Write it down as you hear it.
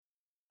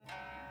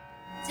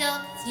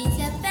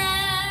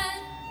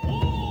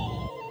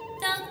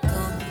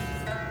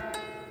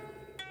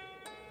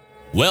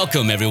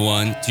Welcome,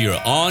 everyone, to your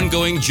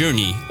ongoing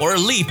journey or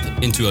leap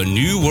into a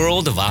new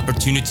world of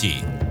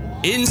opportunity.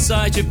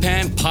 Inside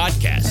Japan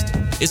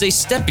Podcast is a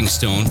stepping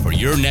stone for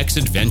your next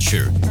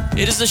adventure.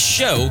 It is a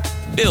show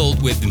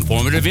filled with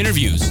informative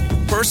interviews,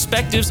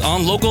 perspectives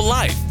on local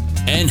life,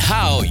 and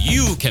how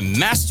you can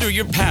master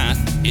your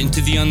path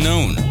into the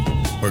unknown.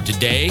 For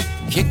today,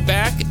 kick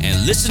back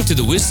and listen to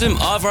the wisdom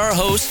of our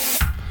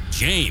host,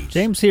 James.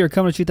 James here,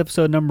 coming to you with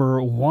episode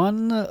number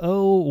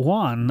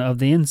 101 of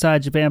the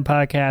Inside Japan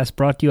Podcast,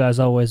 brought to you as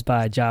always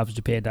by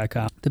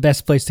jobsjapan.com. The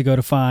best place to go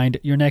to find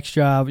your next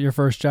job, your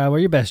first job, or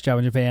your best job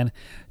in Japan.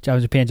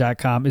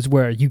 Jobsjapan.com is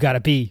where you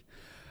gotta be.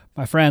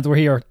 My friends, we're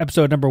here,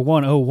 episode number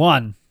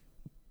 101.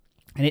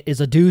 And it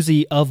is a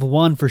doozy of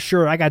one for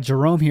sure. I got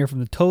Gerome here from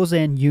the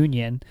Tozen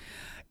Union.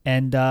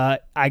 And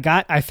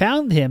I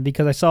found him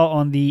because I saw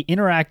on the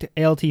Interact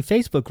ALT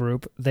Facebook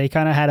group, they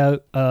kind of had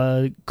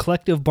a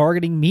collective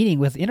bargaining meeting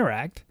with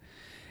Interact,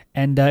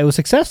 and it was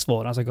successful.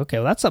 And I was like, okay,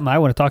 well, that's something I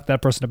want to talk to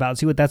that person about and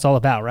see what that's all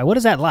about, right? What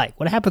is that like?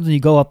 What happens when you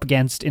go up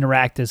against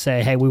Interact to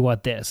say, hey, we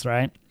want this,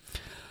 right?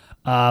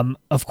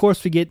 Of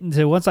course,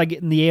 once I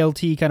get in the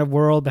ALT kind of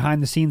world,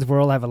 behind the scenes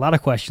world, I have a lot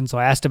of questions. So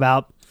I asked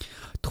about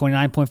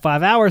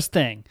 29.5 hours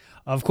thing.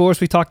 Of course,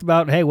 we talked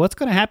about, hey, what's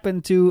going to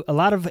happen to a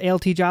lot of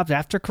ALT jobs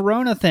after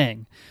Corona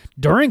thing,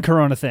 during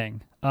Corona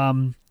thing?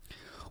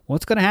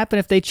 What's going to happen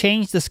if they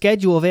change the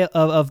schedule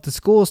of the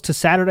schools to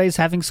Saturdays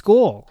having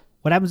school?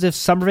 What happens if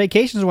summer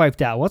vacations are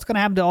wiped out? What's going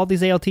to happen to all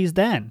these ALTs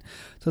then?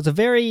 So it's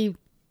a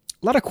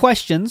lot of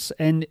questions,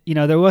 and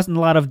there wasn't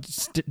a lot of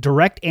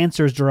direct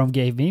answers Gerome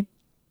gave me,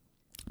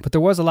 but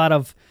there was a lot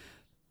of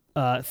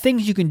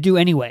things you can do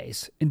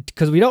anyways,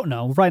 because we don't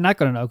know. We're probably not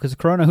going to know because of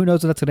Corona. Who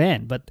knows when that's going to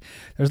end? But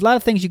there's a lot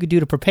of things you could do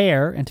to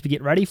prepare and to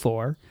get ready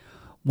for.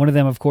 One of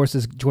them, of course,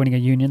 is joining a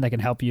union that can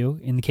help you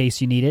in the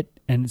case you need it.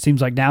 And it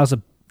seems like now is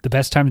the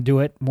best time to do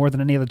it more than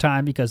any other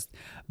time because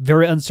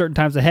very uncertain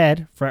times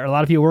ahead for a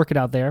lot of people working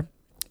out there,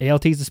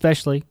 ALTs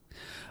especially.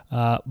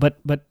 But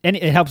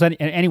it helps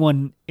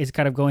anyone is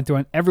kind of going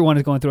through. Everyone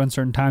is going through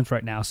uncertain times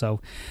right now.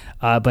 So,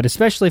 but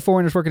especially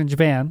foreigners working in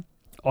Japan.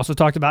 Also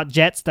talked about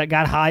jets that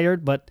got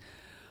hired, but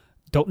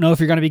don't know if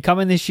you're going to be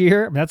coming this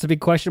year. I mean, that's a big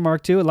question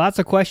mark too. Lots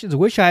of questions. I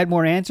wish I had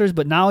more answers,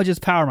 but knowledge is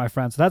power, my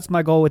friends. So that's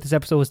my goal with this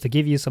episode, was to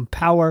give you some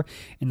power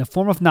in the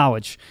form of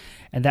knowledge.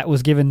 And that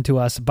was given to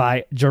us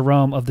by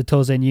Gerome of the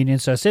Tozen Union.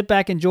 So sit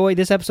back, enjoy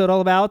this episode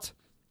all about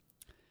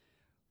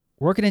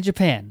working in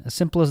Japan. As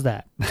simple as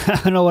that.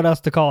 I don't know what else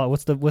to call it.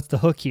 What's the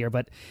hook here?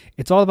 But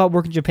it's all about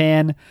working in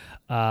Japan,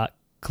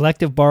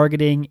 collective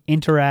bargaining,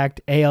 Interact,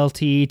 ALT,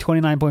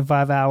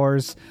 29.5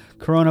 hours,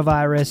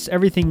 coronavirus,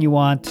 everything you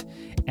want,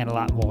 and a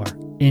lot more.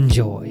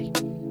 Enjoy.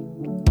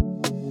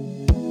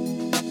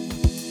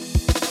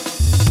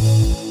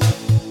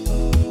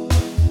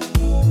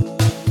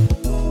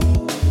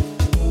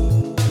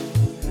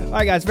 All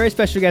right, guys, very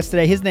special guest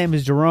today. His name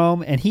is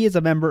Gerome, and he is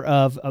a member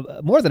of,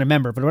 more than a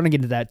member, but I want to get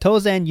into that,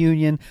 Tozen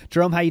Union.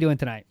 Gerome, how you doing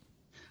tonight?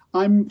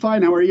 I'm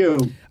fine. How are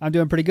you? I'm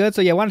doing pretty good.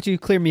 So, why don't you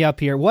clear me up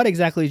here? What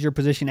exactly is your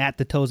position at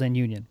the Tozen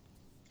Union?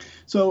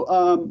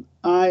 So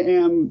I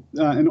am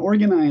an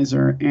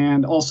organizer,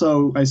 and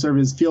also I serve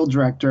as field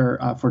director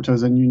for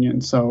Tozen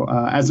Union. So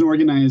as an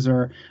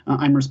organizer,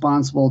 I'm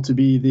responsible to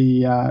be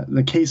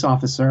the case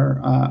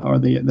officer or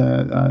the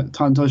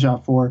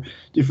Tantosha for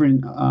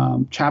different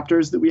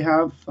chapters that we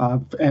have,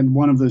 and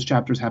one of those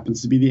chapters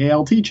happens to be the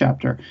ALT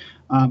chapter.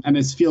 And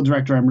as field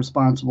director, I'm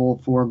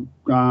responsible for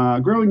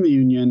growing the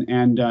union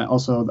and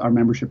also our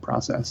membership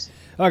process.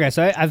 Okay,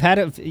 so I've had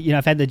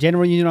the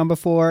general union on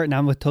before. Now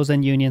I'm with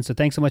Tozen Union. So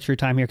thanks so much for your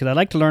time here, because I'd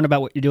like to learn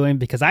about what you're doing,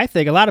 because I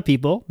think a lot of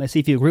people, let's see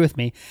if you agree with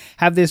me,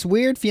 have this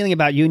weird feeling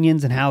about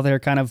unions and how they're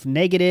kind of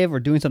negative or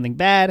doing something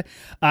bad.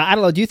 I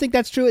don't know. Do you think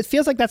that's true? It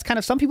feels like that's kind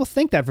of, some people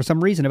think that for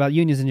some reason about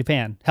unions in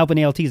Japan,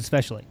 helping ALTs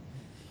especially.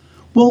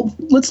 Well,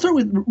 let's start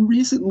with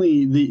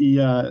recently.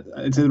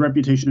 I'd say the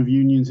reputation of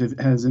unions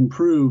has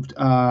improved.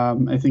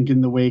 I think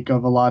in the wake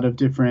of a lot of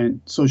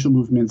different social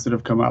movements that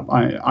have come up.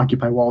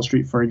 Occupy Wall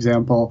Street, for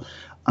example,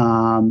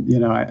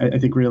 I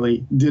think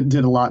really did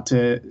a lot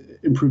to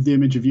improve the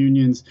image of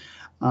unions.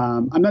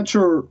 I'm not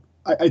sure.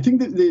 I think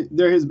that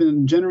there has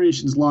been a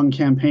generations-long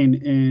campaign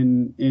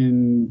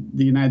in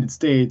the United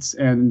States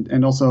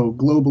and also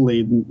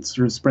globally, and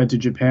sort of spread to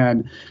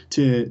Japan,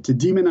 to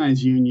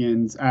demonize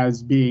unions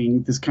as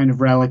being this kind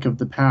of relic of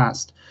the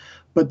past.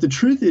 But the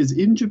truth is,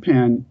 in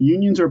Japan,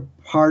 unions are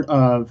part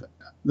of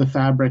the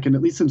fabric, and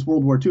at least since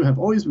World War II, have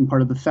always been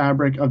part of the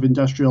fabric of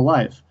industrial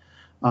life.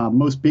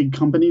 Most big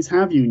companies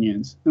have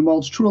unions. And while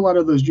it's true a lot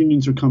of those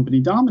unions are company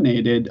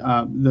dominated,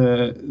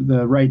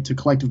 the right to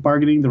collective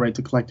bargaining, the right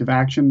to collective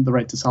action, the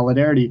right to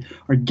solidarity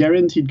are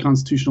guaranteed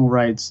constitutional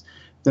rights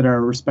that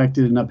are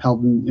respected and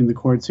upheld in the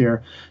courts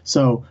here.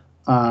 So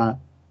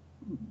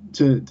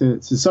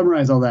to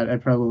summarize all that, I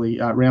probably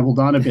rambled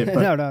on a bit.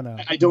 But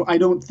No. I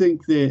don't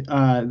think that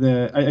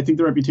I think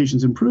the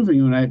reputation's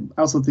improving, and I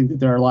also think that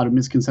there are a lot of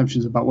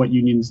misconceptions about what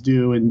unions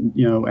do, and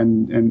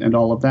and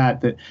all of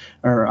that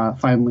are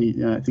finally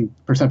I think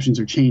perceptions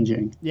are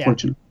changing. Yeah.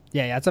 Fortunately.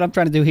 Yeah, that's what I'm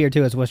trying to do here,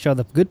 too, is we'll show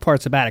the good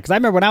parts about it. Because I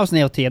remember when I was in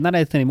the LT, I'm not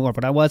in it anymore,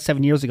 but I was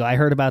 7 years ago, I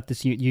heard about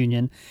this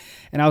union,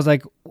 and I was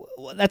like,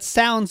 well, that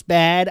sounds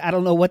bad. I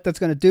don't know what that's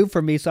going to do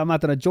for me, so I'm not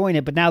going to join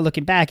it. But now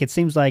looking back, it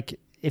seems like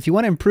if you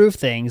want to improve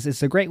things,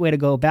 it's a great way to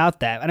go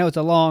about that. I know it's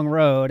a long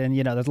road, and,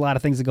 there's a lot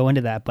of things that go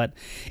into that, but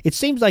it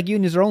seems like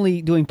unions are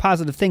only doing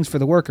positive things for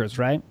the workers,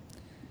 right?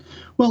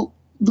 Well,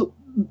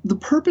 the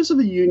purpose of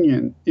a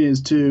union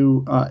is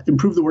to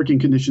improve the working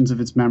conditions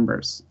of its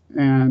members.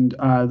 And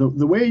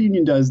the way a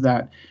union does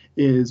that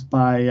is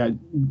by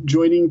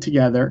joining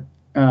together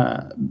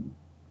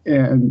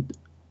and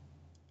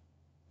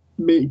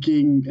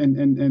making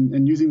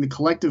and using the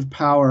collective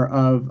power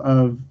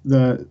of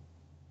the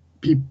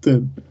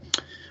people.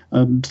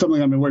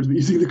 Stumbling on my words, but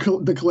using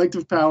the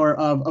collective power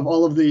of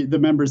all of the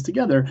members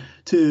together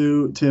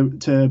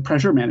to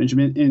pressure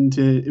management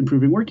into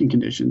improving working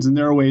conditions. And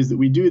there are ways that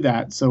we do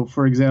that. So,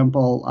 for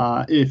example,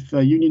 if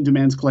a union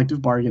demands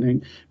collective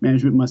bargaining,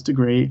 management must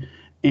agree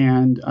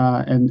and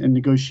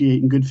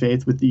negotiate in good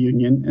faith with the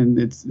union, and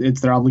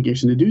it's their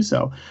obligation to do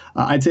so.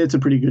 I'd say it's a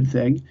pretty good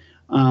thing.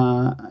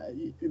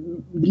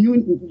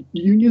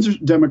 Unions are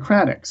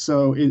democratic,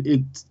 so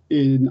it's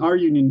in our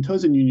union,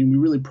 Tozen Union, we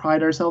really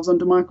pride ourselves on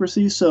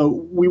democracy.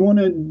 So we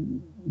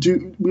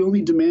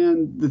only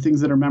demand the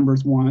things that our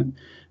members want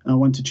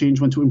to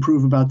change, want to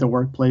improve about their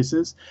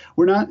workplaces.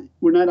 We're not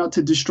out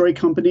to destroy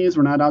companies.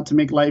 We're not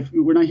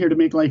here to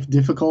make life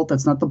difficult.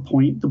 That's not the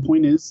point. The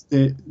point is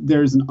that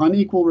there's an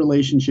unequal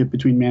relationship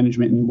between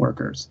management and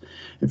workers.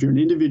 If you're an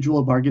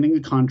individual bargaining a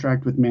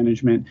contract with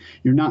management,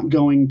 you're not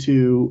going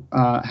to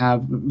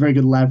have very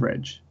good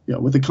leverage.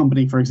 With a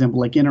company, for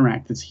example, like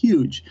Interact, that's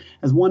huge.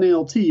 As one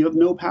ALT, you have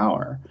no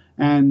power.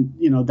 And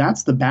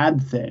that's the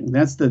bad thing.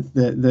 That's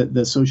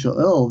the social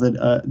ill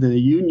that the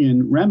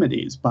union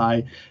remedies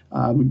by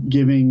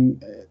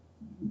giving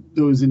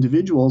those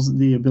individuals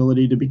the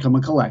ability to become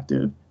a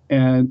collective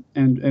and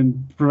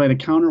provide a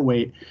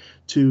counterweight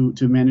to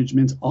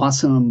management's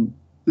awesome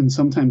and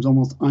sometimes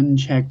almost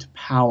unchecked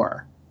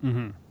power.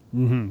 Mm-hmm.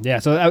 Mm-hmm. Yeah.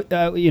 So,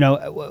 I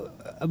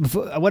was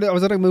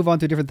going to move on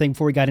to a different thing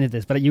before we got into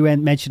this, but you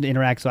mentioned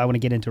Interact, so I want to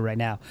get into it right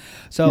now.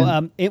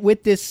 So,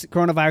 with this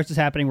coronavirus is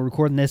happening, we're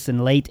recording this in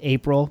late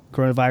April.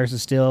 Coronavirus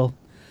is still,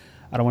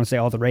 I don't want to say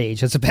all the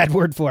rage. That's a bad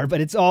word for it, but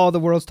it's all the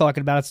world's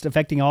talking about. It's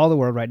affecting all the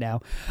world right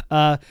now.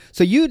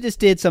 So you just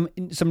did some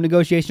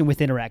negotiation with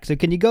Interact. So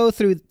can you go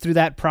through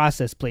that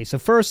process, please? So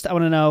first, I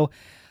want to know,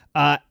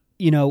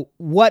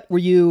 what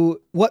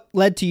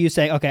led to you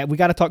saying, okay, we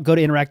got to go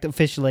to Interact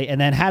officially,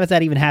 and then how does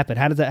that even happen?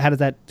 How does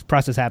that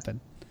process happen?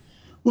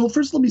 Well,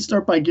 first, let me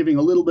start by giving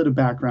a little bit of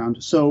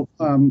background. So,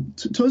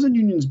 Tozen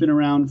Union's been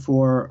around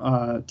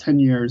for 10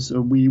 years.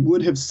 We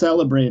would have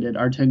celebrated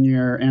our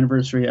 10-year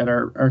anniversary at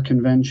our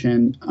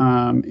convention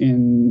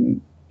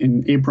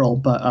in April,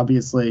 but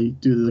obviously,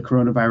 due to the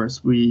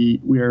coronavirus, we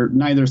are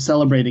neither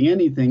celebrating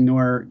anything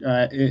nor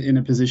in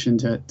a position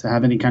to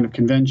have any kind of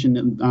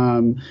convention.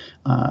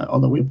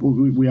 Although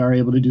we are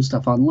able to do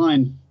stuff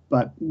online,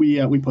 but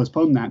we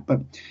postponed that.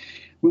 But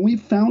when we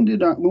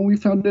founded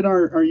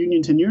our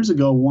union 10 years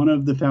ago, one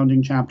of the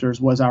founding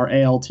chapters was our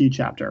ALT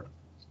chapter.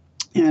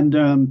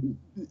 And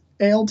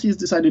ALTs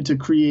decided to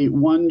create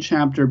one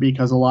chapter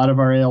because a lot of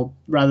our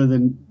rather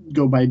than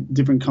go by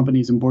different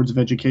companies and boards of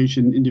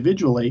education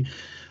individually,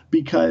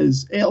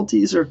 because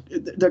ALTs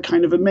they're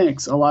kind of a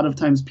mix. A lot of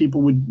times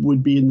people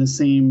would be in the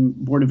same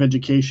board of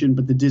education,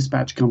 but the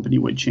dispatch company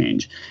would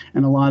change.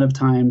 And a lot of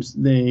times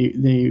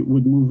they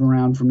would move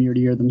around from year to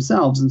year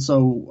themselves. And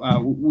so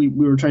we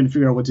were trying to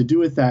figure out what to do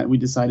with that. We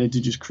decided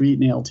to just create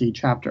an ALT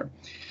chapter.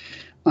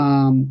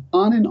 On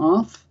and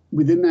off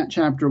within that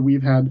chapter,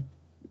 we've had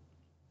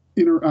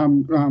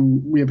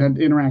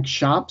Interact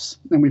shops,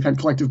 and we've had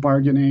collective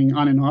bargaining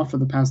on and off for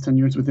the past 10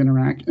 years with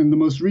Interact. And the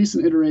most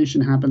recent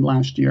iteration happened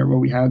last year, where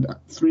we had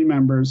 3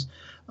 members.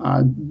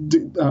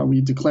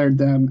 We declared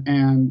them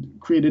and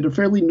created a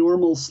fairly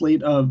normal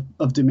slate of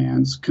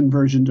demands: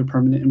 conversion to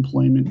permanent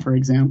employment, for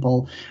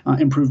example,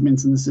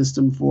 improvements in the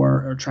system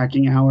for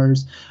tracking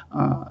hours,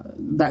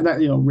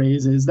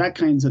 raises, that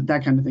kind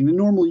of thing. The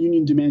normal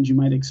union demands you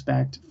might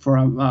expect for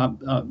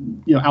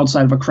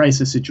outside of a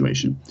crisis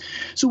situation.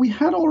 So we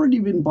had already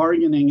been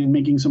bargaining and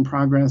making some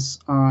progress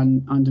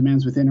on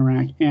demands with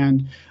Interact,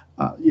 and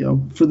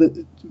for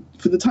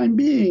the time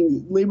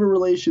being, labor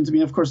relations, I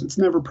mean, of course, it's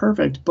never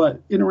perfect,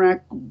 but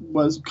Interact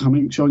was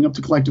showing up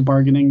to collective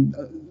bargaining.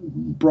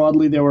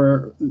 Broadly,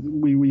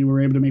 we were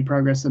able to make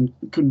progress in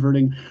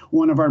converting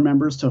one of our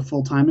members to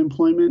full-time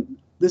employment.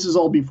 This is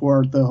all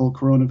before the whole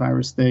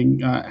coronavirus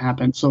thing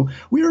happened. So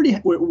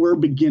we're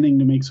beginning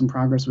to make some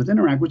progress with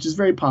Interact, which is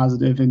very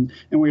positive, and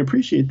we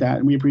appreciate that,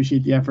 and we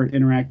appreciate the effort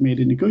Interact made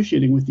in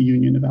negotiating with the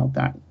union about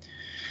that.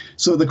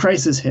 So the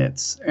crisis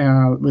hits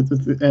with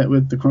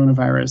the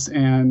coronavirus,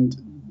 and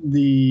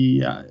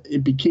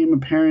it became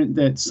apparent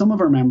that some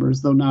of our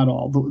members, though not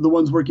all, the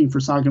ones working for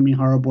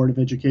Sagamihara Board of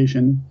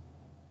Education,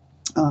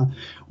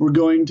 were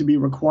going to be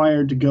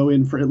required to go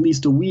in for at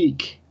least a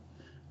week.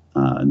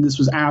 And this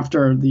was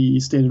after the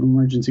state of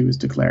emergency was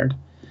declared.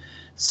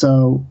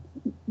 So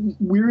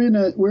we're in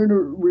a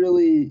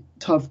really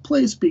tough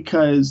place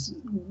because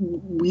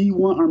we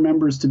want our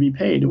members to be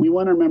paid, and we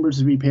want our members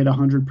to be paid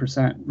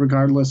 100%,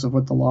 regardless of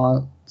what the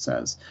law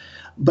says.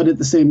 But at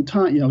the same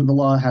time, the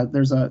law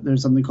there's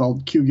something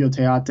called Kyugyo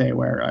Teate,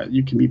 where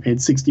you can be paid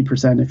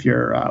 60% if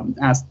you're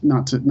asked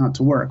not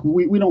to work.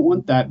 We don't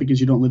want that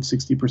because you don't live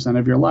 60%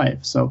 of your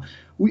life. So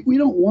we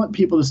don't want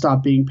people to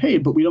stop being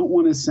paid, but we don't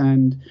want to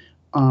send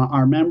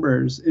our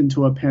members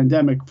into a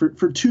pandemic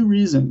for two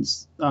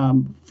reasons.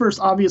 First,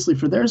 obviously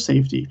for their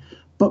safety,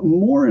 but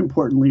more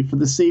importantly for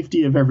the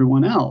safety of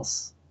everyone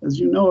else. As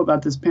you know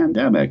about this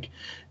pandemic,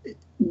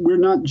 we're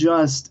not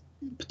just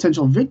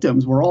potential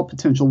victims, we're all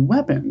potential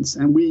weapons,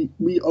 and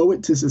we owe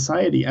it to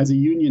society as a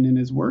union and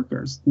as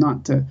workers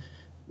not to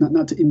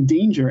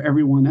endanger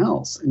everyone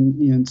else.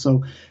 And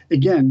so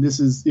again, this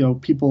is,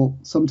 people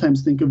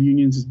sometimes think of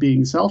unions as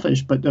being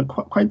selfish, but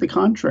quite the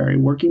contrary.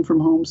 Working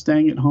from home,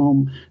 staying at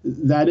home,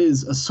 that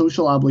is a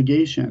social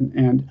obligation.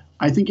 And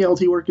I think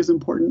ALT work is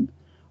important.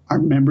 Our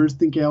members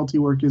think ALT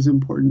work is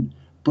important,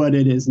 but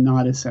it is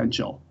not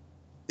essential.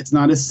 It's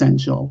not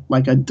essential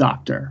like a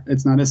doctor.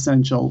 It's not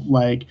essential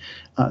like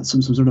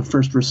some sort of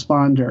first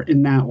responder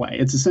in that way.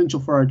 It's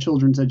essential for our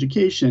children's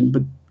education,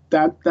 but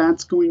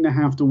that's going to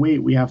have to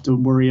wait. We have to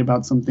worry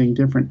about something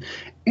different.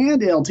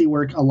 And ALT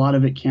work, a lot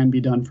of it can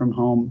be done from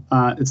home.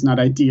 It's not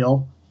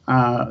ideal,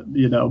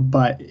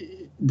 but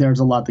there's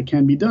a lot that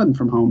can be done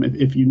from home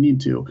if you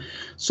need to.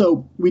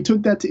 So we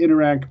took that to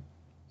Interac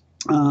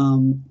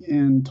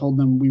and told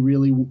them we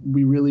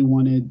really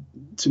wanted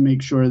to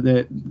make sure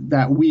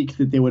that week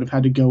that they would have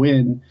had to go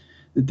in,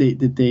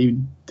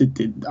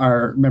 that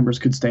our members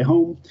could stay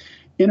home.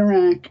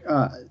 Interac,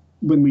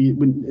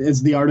 when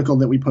as the article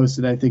that we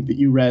posted, I think that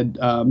you read,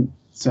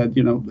 said,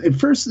 at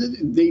first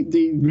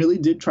they really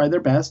did try their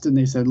best, and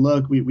they said,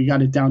 look, we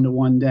got it down to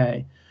 1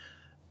 day,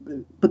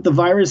 but the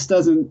virus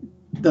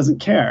doesn't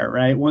care,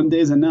 right? 1 day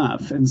is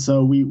enough. And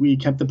so we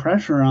kept the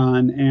pressure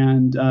on,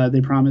 and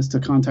they promised to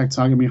contact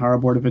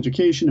Sagamihara Board of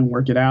Education and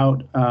work it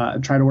out,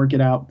 try to work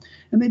it out.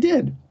 And they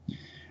did.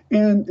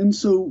 And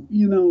so,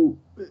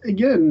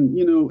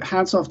 again,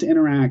 hats off to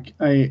Interac.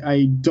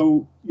 I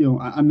don't,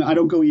 I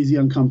don't go easy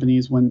on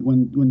companies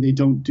when they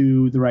don't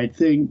do the right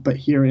thing, but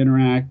here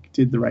Interac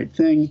did the right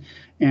thing,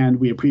 and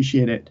we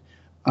appreciate it.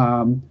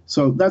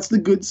 So that's the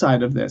good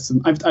side of this.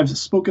 And I've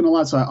spoken a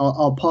lot, so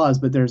I'll pause,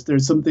 but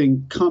there's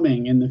something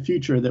coming in the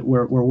future that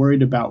we're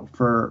worried about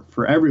for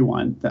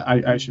everyone that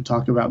I should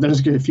talk about.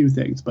 There's a few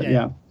things, but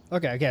yeah.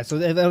 Okay. So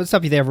let's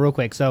stop you there real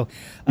quick. So,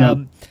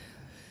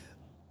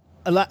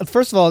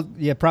 first of all,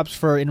 props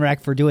for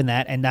Interac for doing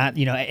that, and not,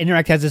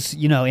 Interac has this,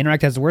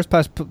 Interac has the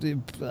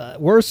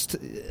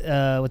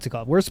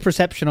worst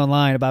perception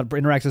online about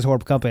Interac as a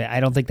horrible company. I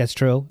don't think that's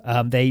true.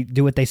 They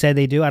do what they say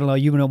they do. I don't know,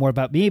 you know more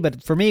about me,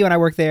 but for me, when I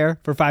worked there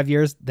for 5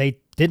 years, they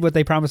did what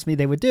they promised me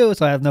they would do,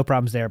 so I have no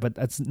problems there, but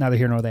that's neither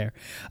here nor there.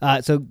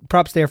 So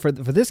props there for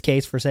this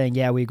case for saying,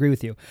 yeah, we agree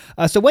with you.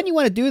 So when you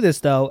want to do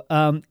this, though,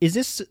 is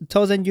this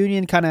Tozen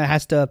Union kind of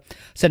has to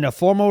send a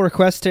formal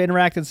request to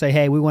Interact and say,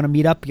 hey, we want to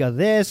meet up because of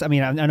this? I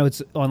mean, I know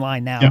it's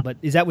online now, but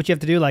is that what you have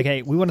to do? Like,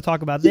 hey, we want to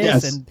talk about this?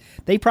 Yes. And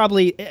they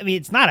probably,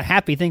 it's not a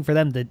happy thing for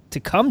them to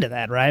come to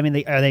that, right? I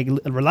mean, are they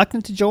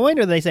reluctant to join,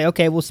 or do they say,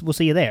 okay, we'll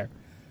see you there?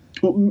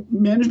 Well,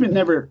 management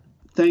never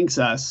thanks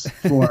us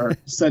for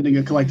sending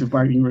a collective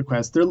bargaining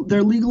request.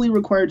 They're legally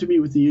required to meet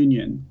with the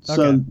union,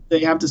 so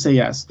they have to say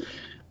yes.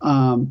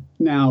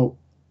 Now,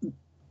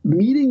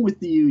 meeting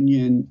with the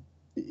union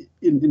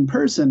in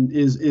person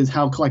is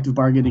how collective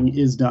bargaining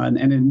is done,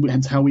 and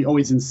it's how we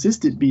always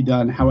insist it be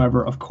done.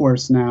 However, of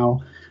course,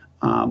 now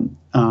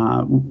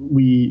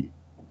we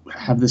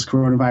have this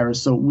coronavirus,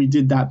 so we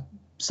did that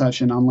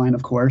session online,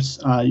 of course,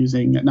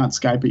 using not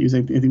Skype, but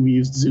I think we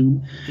used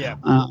Zoom. Yeah.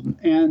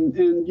 And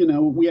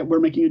we're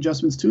making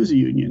adjustments too as a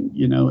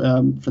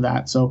union, for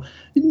that. So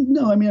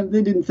no, I mean,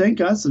 they didn't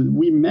thank us.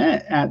 We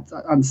met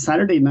on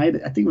Saturday night.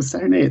 I think it was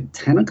Saturday night at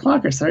 10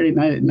 o'clock or Saturday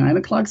night at 9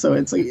 o'clock. So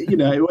it's like,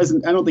 it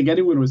wasn't. I don't think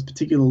anyone was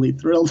particularly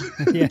thrilled.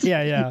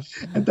 Yeah.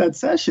 At that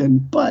session,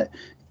 but.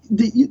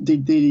 They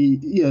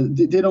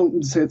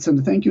don't send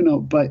a thank you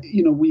note, but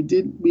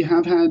we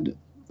have had,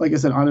 like I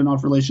said, on and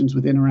off relations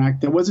with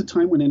Interac. There was a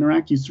time when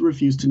Interac used to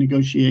refuse to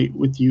negotiate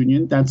with the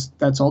union.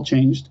 That's all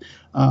changed,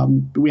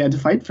 but we had to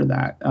fight for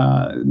that.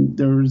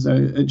 There was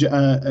a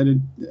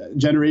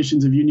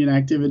generations of union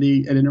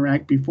activity at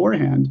Interac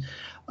beforehand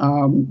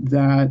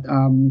that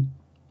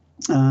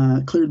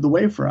cleared the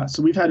way for us.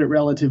 So we've had it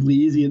relatively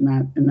easy in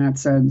that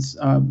sense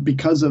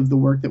because of the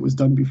work that was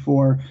done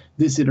before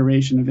this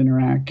iteration of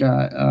Interac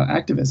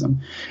activism.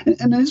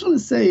 And I just want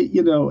to say,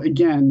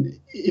 again,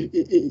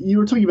 if you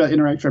were talking about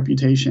Interac's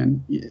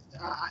reputation.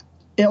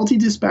 ALT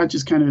Dispatch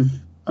is kind of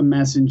a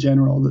mess in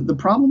general. The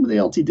problem with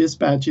ALT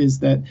dispatch is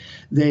that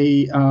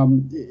they're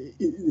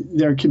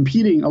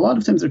competing. A lot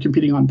of times they're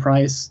competing on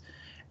price,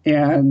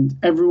 and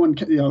everyone,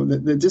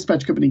 the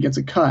dispatch company gets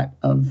a cut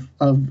of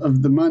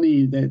the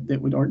money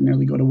that would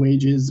ordinarily go to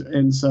wages,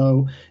 and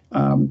so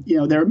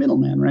they're a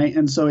middleman, right?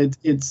 And so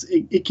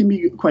it can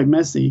be quite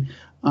messy.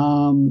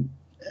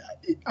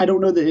 I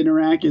don't know that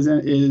Interac is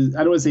I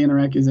don't want to say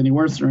Interac is any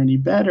worse or any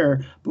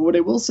better, but what I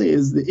will say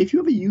is that if you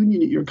have a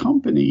union at your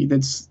company,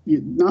 that's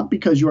not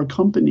because your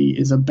company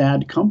is a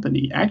bad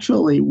company.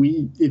 Actually,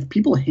 if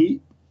people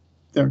hate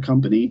their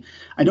company,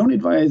 I don't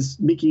advise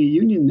making a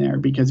union there,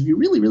 because if you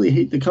really, really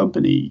hate the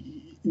company,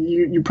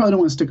 you probably don't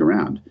want to stick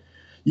around.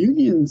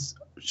 Unions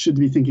should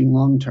be thinking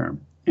long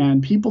term,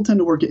 and people tend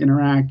to work at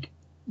Interac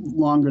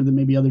longer than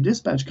maybe other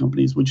dispatch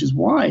companies, which is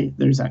why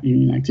there's that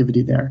union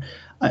activity there.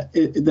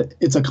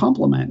 It's a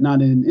compliment,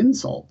 not an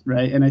insult,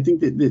 right? And I think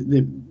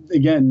that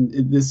again,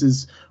 this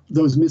is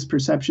those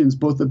misperceptions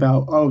both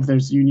about, if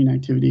there's union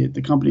activity at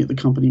the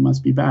company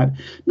must be bad.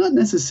 Not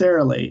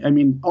necessarily. I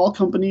mean, all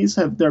companies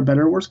there are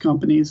better and worse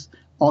companies.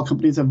 All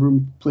companies have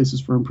places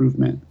for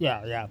improvement.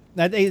 Yeah.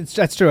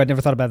 That's true. I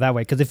never thought about it that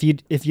way. Because if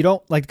you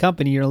don't like the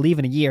company, you're going to leave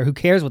in a year. Who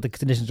cares what the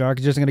conditions are?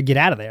 Because you're just going to get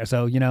out of there.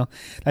 So,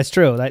 that's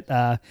true.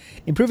 That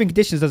improving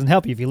conditions doesn't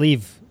help you if you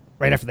leave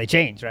right after they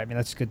change, right? I mean,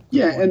 that's good.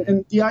 Yeah,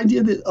 and the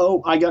idea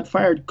that, I got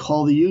fired,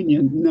 call the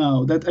union.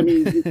 No,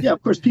 yeah,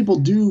 of course, people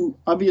do.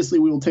 Obviously,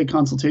 we will take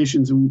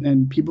consultations,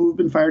 and people who've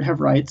been fired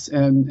have rights,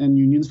 and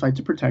unions fight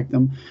to protect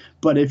them.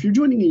 But if you're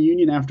joining a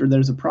union after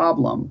there's a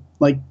problem,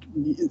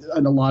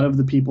 and a lot of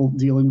the people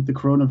dealing with the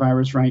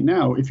coronavirus right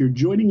now, if you're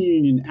joining a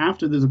union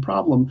after there's a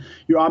problem,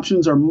 your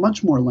options are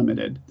much more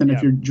limited than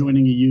if you're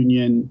joining a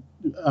union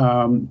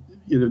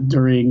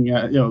during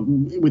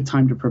with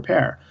time to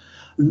prepare.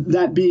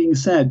 That being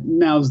said,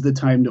 now's the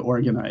time to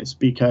organize,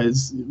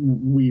 because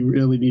we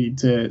really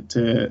need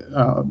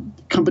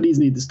companies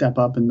need to step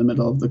up in the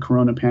middle of the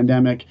corona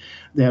pandemic.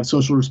 They have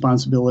social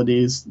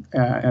responsibilities,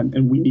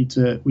 and we need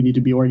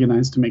to be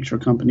organized to make sure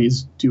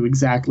companies do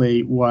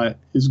exactly what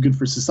is good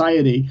for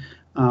society,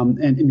 and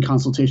in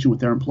consultation with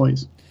their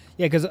employees.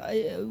 Yeah, because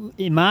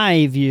in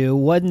my view,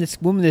 let's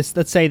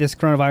say this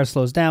coronavirus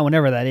slows down,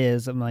 whenever that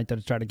is. I might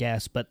try to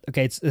guess, but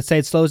okay, let's say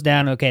it slows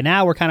down. Okay,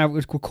 now we're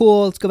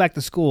cool. Let's go back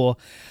to school.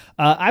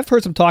 I've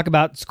heard some talk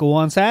about school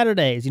on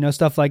Saturdays,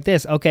 stuff like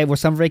this. Okay, well,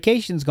 summer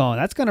vacation's gone.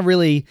 That's going to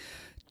really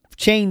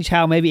change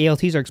how maybe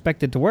ALTs are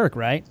expected to work,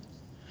 right?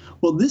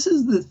 Well, this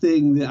is the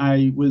thing that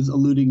I was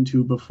alluding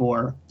to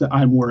before that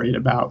I'm worried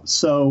about.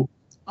 So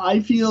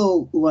I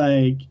feel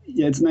like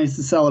it's nice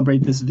to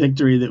celebrate this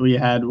victory that we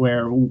had,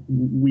 where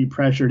we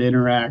pressured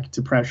Interac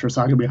to pressure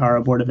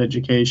Sagamihara Board of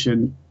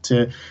Education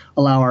to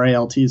allow our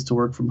ALTs to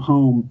work from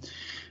home.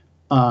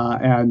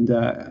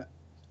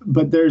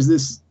 But there's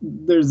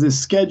this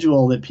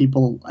schedule that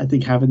people, I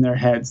think, have in their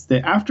heads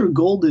that after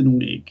Golden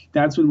Week,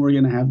 that's when we're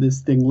going to have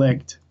this thing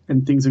licked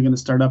and things are going to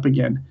start up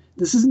again.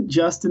 This isn't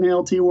just an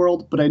ALT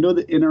world, but I know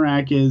that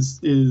Interac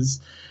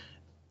is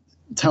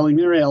telling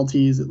their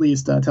ALTs, at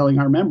least telling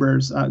our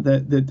members,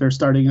 that they're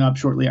starting up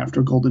shortly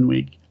after Golden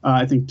Week.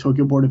 I think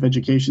Tokyo Board of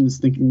Education is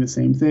thinking the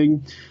same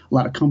thing. A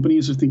lot of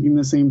companies are thinking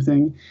the same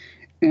thing.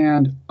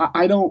 And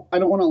I don't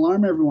want to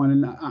alarm everyone.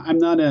 And I'm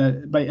not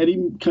by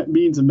any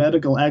means a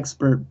medical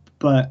expert,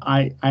 but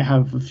I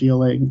have a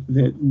feeling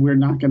that we're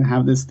not going to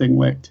have this thing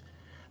licked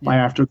by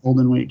after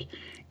Golden Week.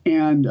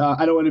 And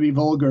I don't want to be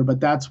vulgar,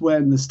 but that's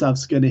when the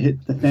stuff's going to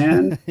hit the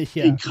fan.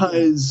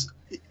 Because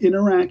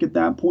Interac at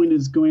that point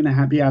is going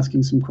to be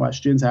asking some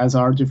questions, as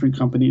are different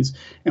companies,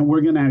 and we're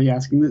going to be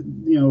asking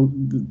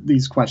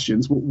these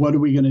questions. What are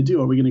we going to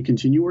do? Are we going to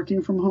continue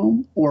working from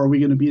home, or are we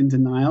going to be in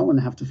denial and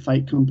have to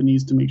fight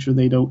companies to make sure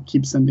they don't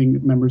keep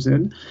sending members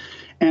in?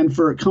 And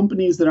for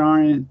companies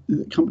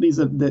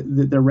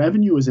that their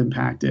revenue is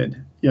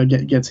impacted,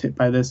 gets hit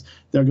by this,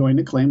 they're going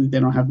to claim that they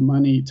don't have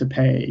money to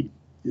pay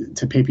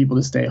people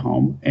to stay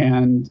home.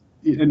 And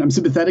I'm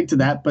sympathetic to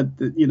that, but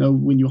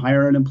when you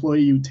hire an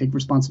employee, you take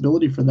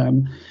responsibility for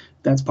them.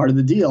 That's part of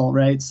the deal,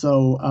 right?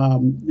 So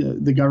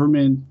the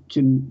government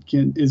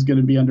is going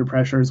to be under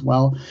pressure as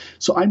well.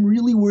 So I'm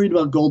really worried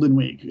about Golden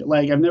Week.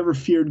 I've never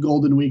feared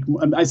Golden Week.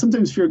 I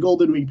sometimes fear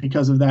Golden Week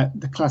because of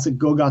the classic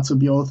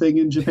Gogatsubyo thing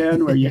in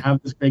Japan, where you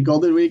have this great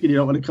Golden Week and you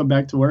don't want to come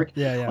back to work.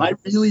 Yeah. I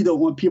really don't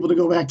want people to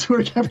go back to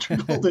work after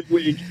Golden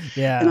Week.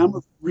 And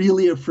I'm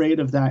really afraid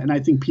of that. And I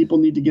think people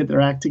need to get their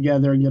act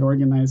together and get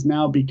organized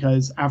now,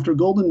 because after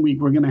Golden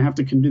Week, we're going to have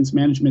to convince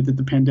management that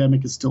the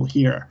pandemic is still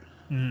here.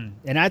 And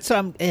that's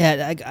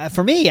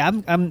for me.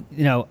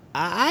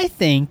 I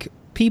think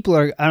people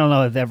are. I don't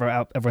know if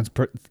everyone's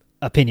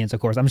opinions. Of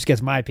course, I'm just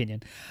guessing my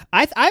opinion.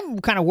 I'm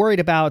kind of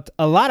worried about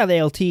a lot of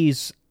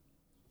ALTs'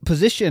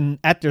 position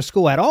at their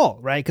school at all,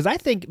 right? Because I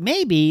think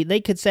maybe they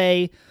could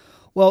say,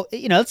 well,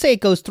 let's say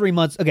it goes 3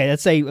 months. Okay,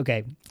 let's say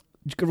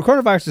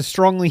coronavirus is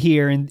strongly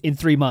here in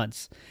 3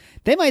 months.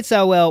 They might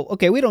say, well,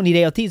 okay, we don't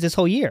need ALTs this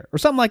whole year, or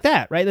something like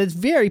that, right? That's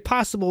very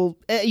possible.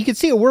 You could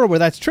see a world where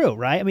that's true,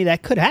 right? I mean,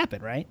 that could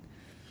happen, right?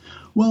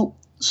 Well,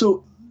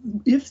 so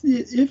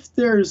if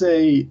there's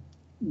a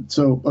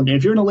okay,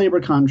 if you're in a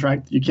labor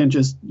contract, you can't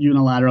just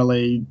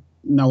unilaterally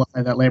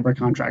nullify that labor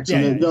contract. So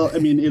I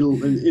mean,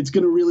 it's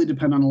going to really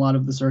depend on a lot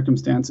of the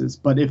circumstances.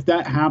 But if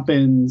that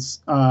happens,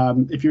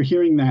 if you're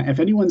hearing that, if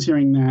anyone's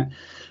hearing that,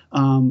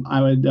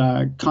 I would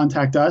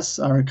contact us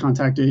or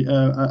contact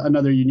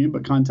another union.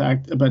 But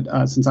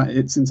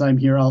since I'm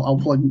here, I'll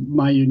plug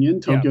my union,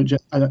 Tokyo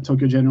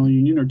General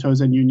Union or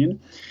Tozen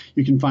Union.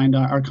 You can find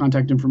our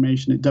contact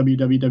information at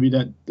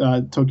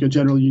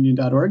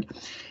www.tokyogeneralunion.org.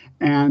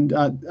 And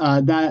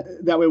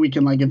that way we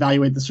can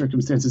evaluate the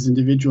circumstances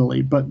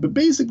individually. But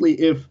basically,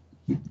 if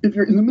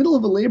you're in the middle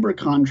of a labor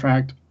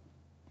contract,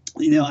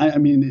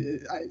 and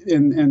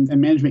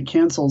management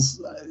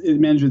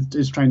management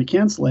is trying to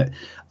cancel it,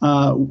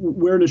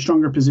 we're in a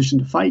stronger position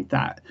to fight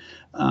that.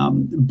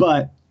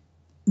 But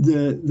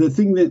the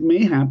thing that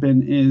may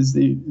happen is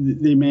they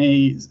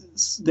may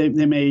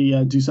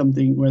do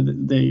something where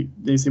they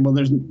say, well,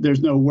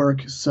 there's no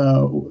work,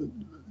 so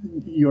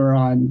you're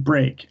on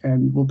break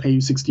and we'll pay you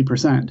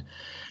 60%.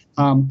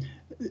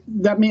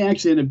 That may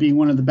actually end up being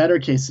one of the better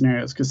case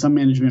scenarios, because some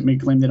management may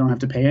claim they don't have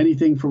to pay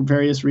anything for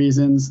various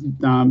reasons.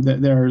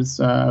 There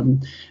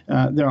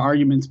are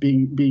arguments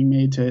being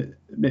made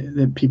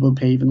that people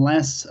pay even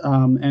less.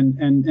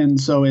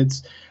 And so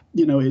it's,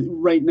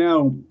 right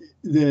now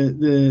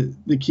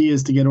the key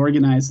is to get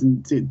organized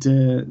and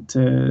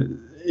to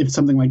if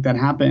something like that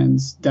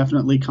happens,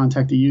 definitely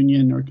contact the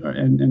union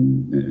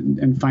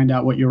and find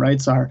out what your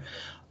rights are.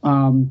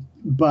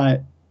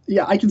 But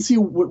yeah, I can see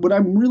what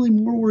I'm really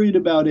more worried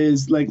about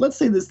is, let's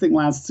say this thing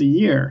lasts a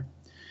year.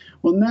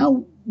 Well,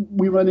 now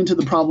we run into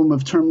the problem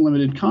of term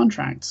limited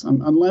contracts.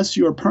 Unless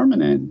you're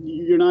permanent,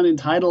 you're not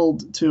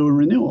entitled to a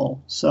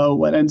renewal. So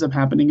what ends up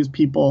happening is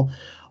people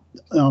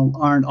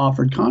aren't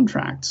offered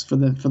contracts for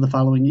the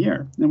following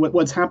year. And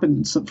what's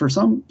happened for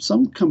some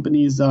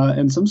companies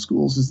and some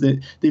schools is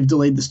that they've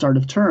delayed the start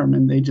of term,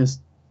 and they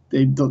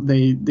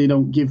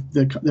don't give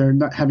they're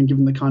not haven't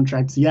given the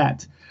contracts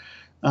yet.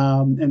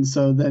 And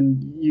so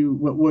then you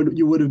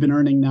would have been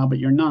earning now, but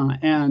you're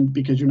not, and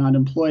because you're not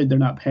employed, they're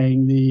not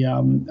paying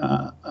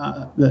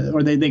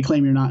or they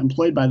claim you're not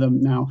employed by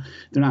them now.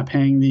 They're not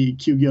paying the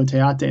Kyugyo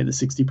Teate, the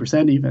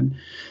 60% even.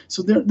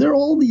 So there are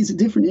all these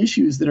different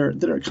issues that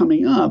are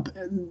coming up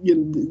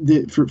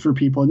for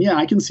people. And yeah,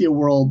 I can see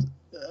a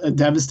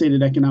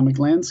devastated economic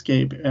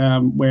landscape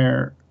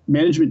where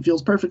management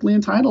feels perfectly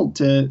entitled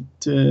to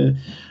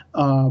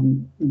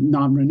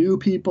non-renew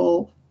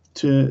people,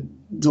 to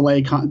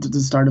delay the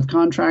start of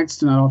contracts,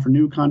 to not offer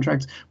new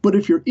contracts. But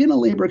if you're in a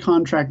labor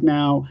contract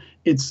now,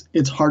 it's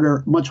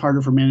much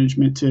harder for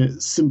management to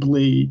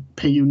simply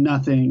pay you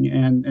nothing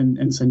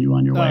and send you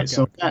on your way. Okay.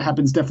 So if that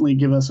happens, definitely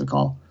give us a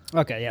call.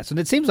 Okay, yeah. So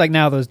it seems like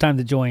now there's time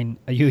to join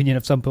a union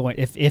of some point.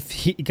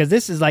 Because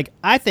this is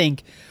I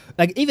think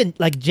even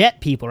Jet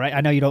people, right?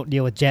 I know you don't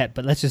deal with Jet,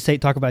 but let's just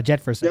talk about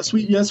Jet for a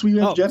second. Yes, we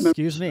have Jet members.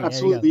 Excuse me.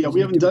 Absolutely. Yeah,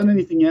 we haven't done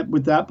anything yet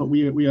with that, but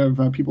we have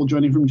people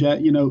joining from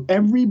Jet.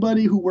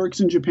 Everybody who works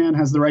in Japan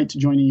has the right to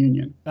join a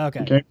union.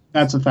 Okay,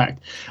 that's a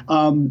fact.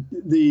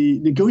 The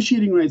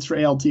negotiating rights for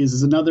ALTs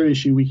is another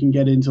issue we can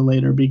get into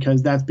later,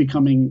 because that's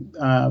becoming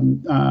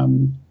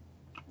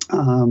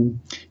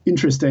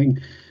interesting.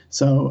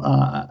 So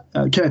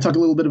can I talk a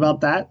little bit about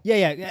that?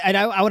 Yeah. And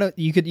I want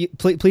to.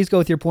 Please go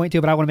with your point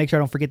too, but I want to make sure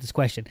I don't forget this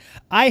question.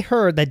 I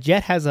heard that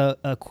Jet has a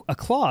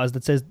clause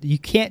that says you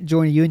can't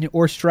join a union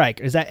or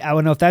strike. I want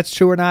to know if that's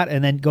true or not,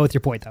 and then go with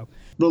your point though.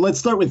 Well, let's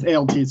start with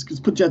ALTs,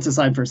 because put Jets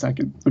aside for a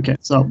second. Okay,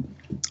 so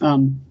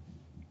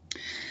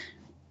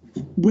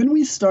when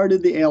we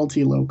started the ALT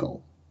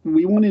local,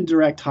 we wanted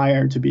direct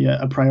hire to be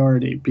a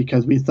priority,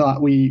 because we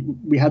thought we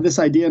had this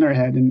idea in our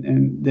head,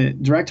 and the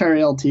direct hire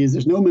ALTs,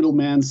 there's no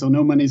middleman, so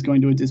no money's going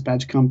to a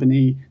dispatch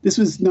company. This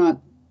was not,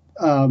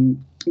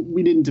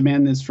 we didn't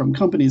demand this from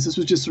companies. This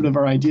was just sort of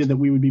our idea that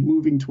we would be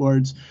moving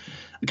towards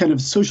a kind of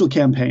social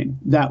campaign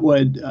that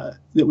would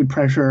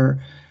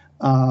pressure,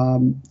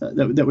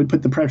 that would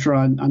put the pressure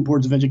on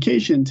boards of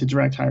education to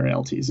direct hire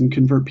ALTs and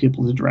convert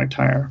people to direct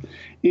hire.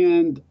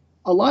 And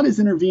a lot has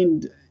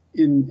intervened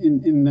there's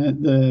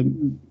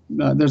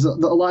a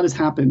lot has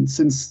happened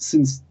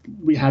since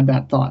we had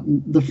that thought.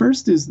 The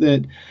first is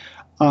that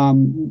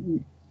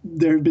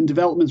there have been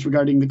developments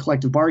regarding the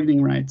collective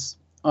bargaining rights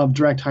of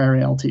direct hire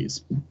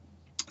ALTs.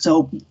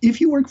 So if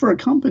you work for a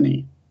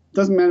company, it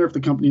doesn't matter if the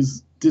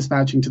company's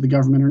dispatching to the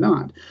government or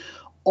not,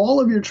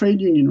 all of your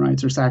trade union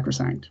rights are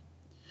sacrosanct.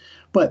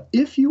 But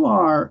if you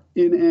are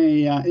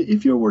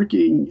if you're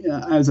working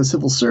as a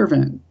civil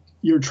servant,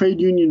 your trade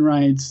union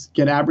rights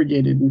get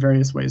abrogated in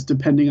various ways,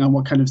 depending on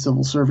what kind of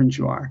civil servant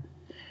you are.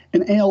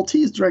 And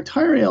ALTs, direct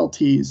hire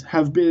ALTs,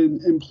 have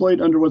been employed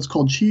under what's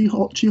called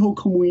Chiho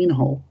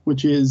Komuinho,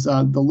 which is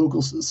the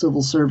local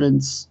civil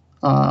servants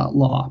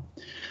law.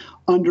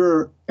 And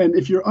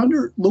if you're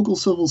under local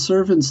civil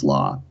servants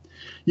law,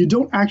 you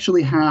don't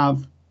actually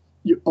have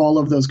all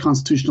of those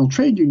constitutional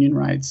trade union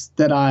rights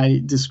that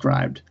I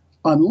described,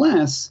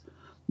 unless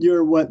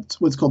you're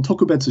what's called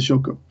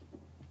Tokubetsu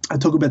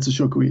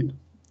Shokuin.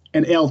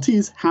 And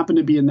ALTs happen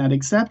to be in that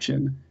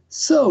exception,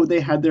 So they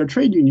had their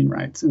trade union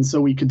rights, and so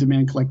we could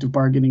demand collective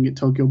bargaining at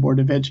Tokyo Board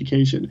of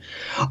Education.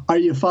 Are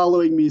you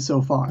following me so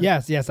far?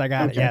 Yes, I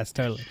got it. Yes,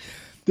 totally.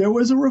 There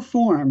was a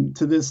reform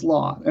to this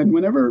law, and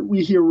whenever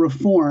we hear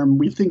reform,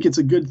 we think it's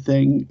a good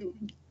thing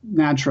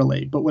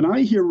naturally. But when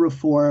I hear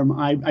reform,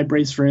 I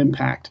brace for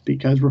impact,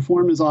 because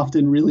reform is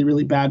often really,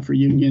 really bad for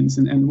unions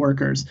and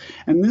workers.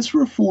 And this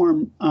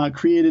reform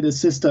created a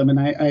system, and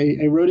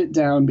I wrote it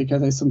down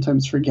because I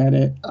sometimes forget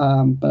it,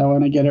 but I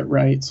want to get it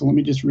right. So let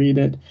me just read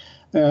it.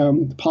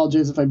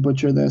 Apologize if I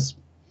butcher this.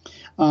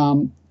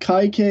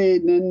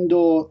 Kaikei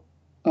Nendo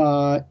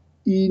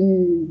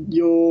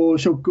Inyo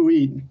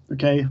Shokuin.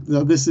 Okay,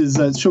 so this is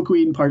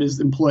Shokuin part is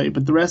employee,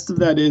 but the rest of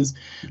that is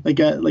like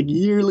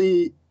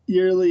yearly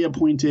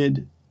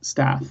appointed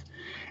staff,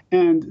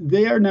 and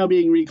they are now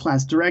being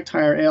reclassed. Direct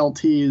hire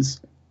ALTs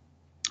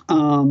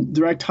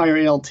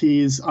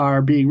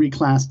are being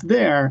reclassed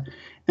there,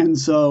 and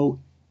so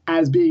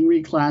as being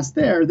reclassed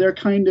there, they're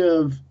kind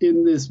of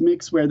in this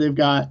mix where they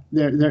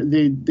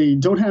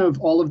don't have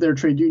all of their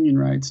trade union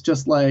rights,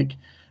 just like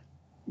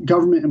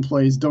government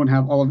employees don't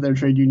have all of their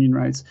trade union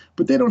rights,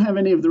 but they don't have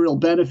any of the real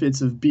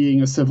benefits of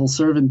being a civil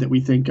servant that we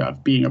think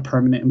of, being a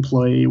permanent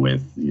employee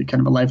with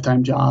kind of a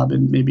lifetime job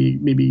and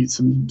maybe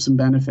some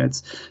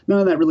benefits. None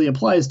of that really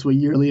applies to a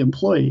yearly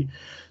employee.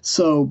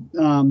 So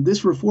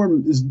this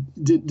reform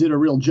did a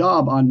real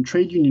job on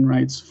trade union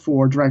rights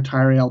for direct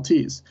hire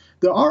ALTs.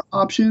 There are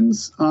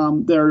options.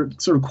 There are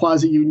sort of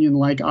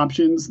quasi-union-like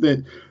options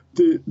that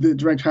the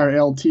direct hire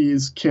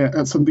LTs can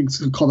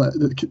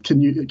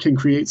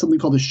create something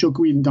called a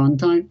shokuin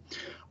dantai,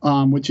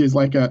 which is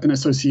like an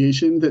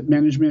association that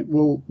management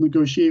will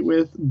negotiate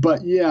with.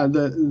 But yeah,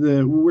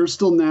 we're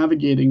still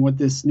navigating what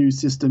this new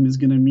system is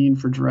going to mean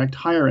for direct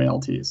hire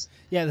ALTs.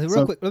 Yeah,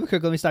 real quick,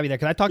 let me stop you there,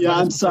 because I talked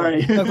about this before.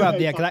 Sorry. No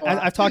problem. Yeah, because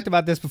I've talked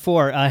about this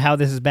before, how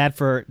this is bad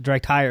for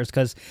direct hires,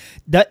 because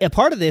a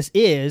part of this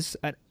is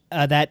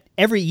that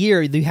every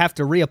year you have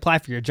to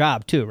reapply for your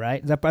job too,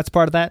 right? That's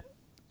part of that?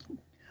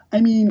 I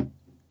mean,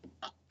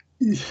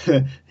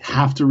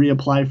 have to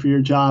reapply for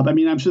your job. I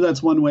mean, I'm sure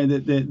that's one way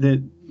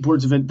that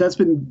boards of that's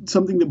been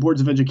something that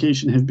boards of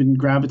education have been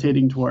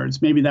gravitating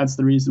towards. Maybe that's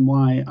the reason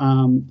why.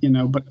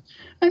 But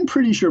I'm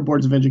pretty sure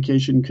boards of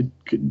education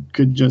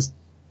could just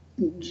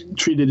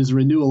treat it as a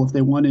renewal if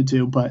they wanted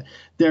to. But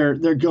they're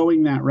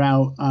going that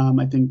route.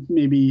 I think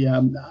maybe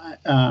I'm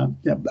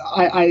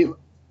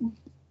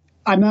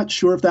not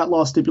sure if that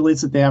law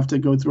stipulates that they have to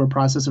go through a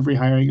process of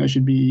rehiring. I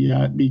should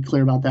be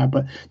clear about that.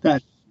 But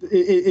that.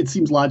 It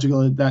seems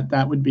logical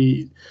that would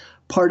be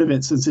part of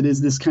it, since it is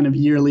this kind of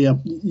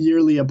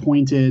yearly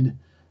appointed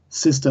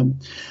system.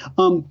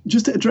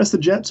 Just to address the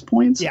JET's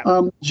points,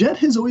 JET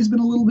has always been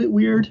a little bit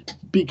weird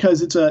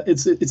because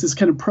it's this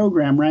kind of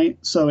program, right?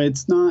 So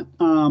it's not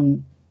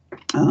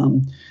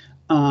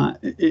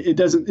it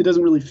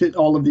doesn't really fit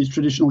all of these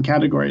traditional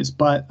categories.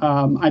 But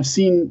I've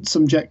seen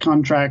some JET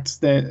contracts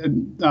that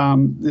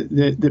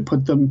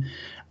put them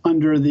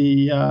under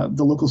the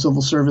local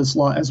civil service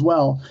law as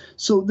well.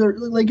 So there,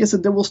 like I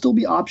said, there will still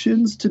be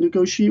options to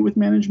negotiate with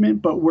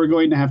management, but we're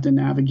going to have to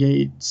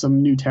navigate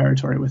some new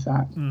territory with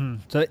that.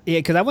 So, yeah,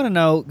 because I want to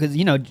know, because,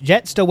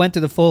 JET still went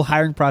through the full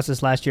hiring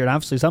process last year, and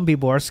obviously some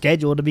people are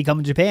scheduled to become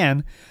in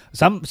Japan.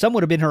 Some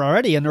would have been here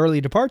already in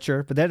early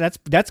departure, but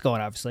that's going,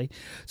 obviously.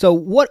 So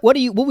what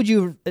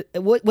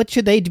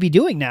should they be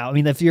doing now? I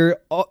mean, if you're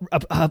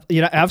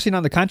obviously not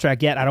on the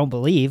contract yet, I don't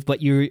believe, but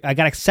I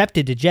got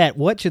accepted to JET.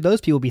 What should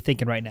those people be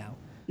thinking right now?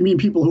 You mean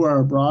people who are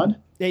abroad?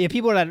 Yeah,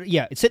 people that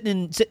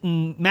sitting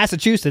in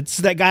Massachusetts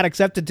that got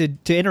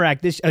accepted to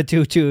interact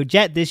to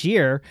JET this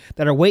year,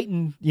 that are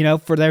waiting,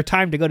 for their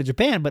time to go to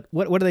Japan. But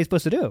what are they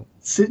supposed to do?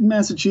 Sit in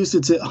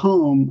Massachusetts at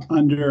home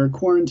under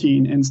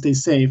quarantine and stay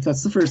safe.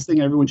 That's the first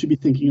thing everyone should be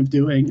thinking of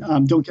doing.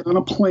 Don't get on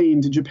a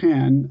plane to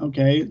Japan.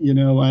 Okay,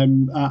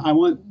 I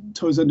want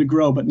Tozen to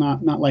grow, but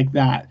not like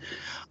that.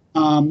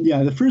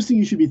 The first thing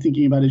you should be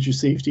thinking about is your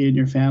safety and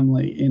your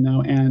family,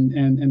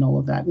 and all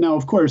of that. Now,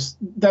 of course,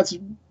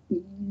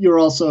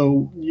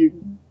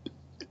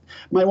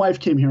 my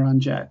wife came here on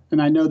JET,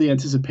 and I know the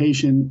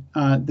anticipation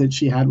that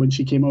she had when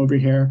she came over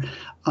here,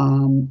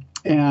 and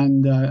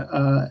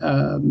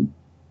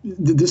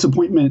the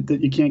disappointment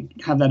that you can't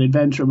have that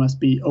adventure must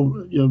be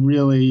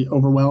really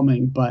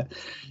overwhelming. But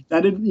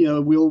that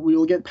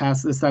we'll get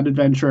past this. That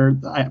adventure,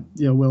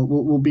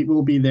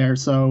 we'll be there.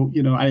 So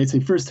I'd say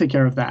first take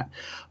care of that.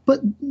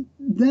 But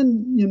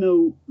then,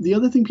 the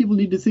other thing people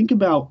need to think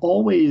about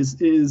always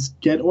is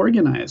get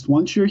organized.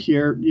 Once you're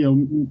here,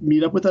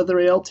 meet up with other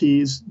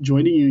ALTs,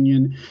 join a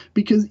union,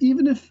 because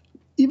even if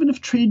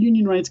trade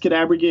union rights get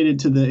abrogated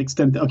to the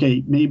extent that,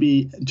 okay,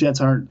 maybe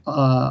JETs aren't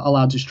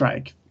allowed to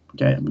strike.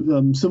 Okay,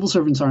 civil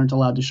servants aren't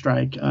allowed to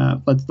strike.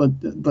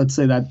 Let's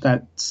say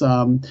that's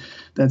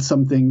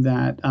something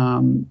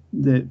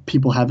that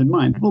people have in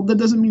mind. Well, that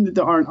doesn't mean that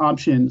there aren't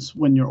options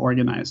when you're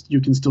organized.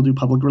 You can still do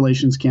public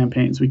relations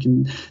campaigns.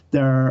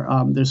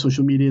 There's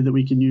social media that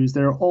we can use.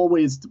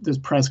 There's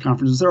press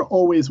conferences. There are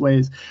always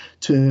ways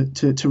to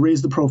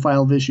raise the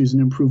profile of issues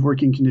and improve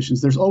working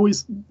conditions. There's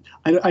always,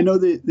 I know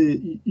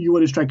that you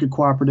want to strike a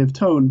cooperative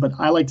tone, but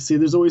I like to say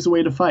there's always a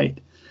way to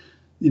fight.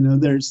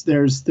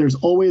 There's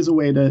always a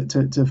way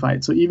to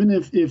fight. So even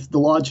if the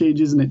law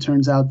changes and it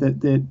turns out that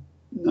the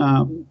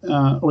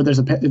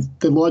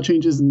law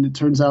changes and it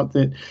turns out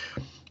that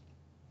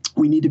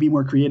we need to be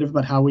more creative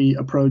about how we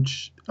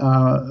approach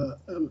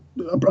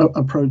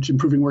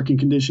improving working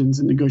conditions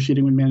and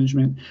negotiating with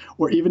management,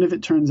 or even if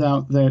it turns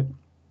out that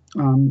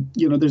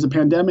there's a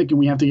pandemic and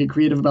we have to get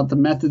creative about the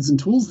methods and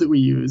tools that we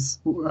use,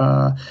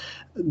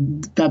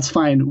 that's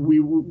fine.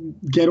 We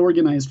get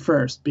organized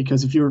first,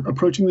 because if you're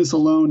approaching this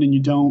alone and you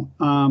don't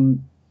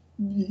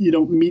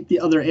meet the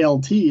other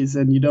ALTs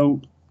and you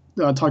don't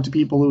talk to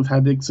people who've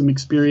had some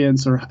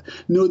experience or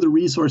know the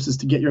resources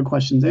to get your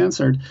questions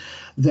answered,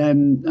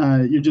 then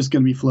you're just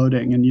going to be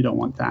floating, and you don't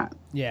want that.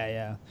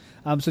 Yeah.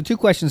 So 2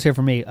 questions here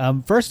for me.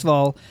 First of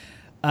all,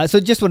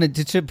 so just wanted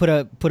to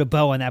put a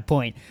bow on that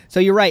point. So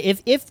you're right.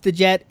 If the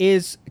jet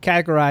is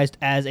categorized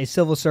as a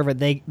civil servant,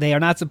 they are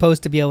not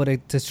supposed to be able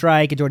to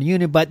strike and join a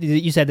union. But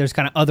you said there's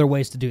kind of other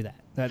ways to do that.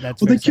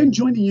 They can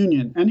join a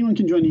union. Anyone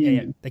can join a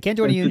union. Yeah. They can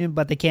join a union,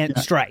 but they can't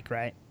strike,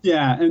 right?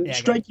 Yeah, and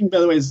striking, by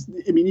the way,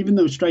 even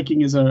though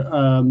striking is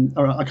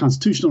a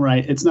constitutional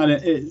right, it's not.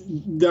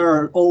 There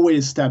are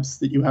always steps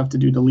that you have to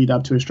do to lead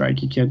up to a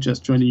strike. You can't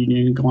just join a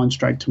union and go on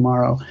strike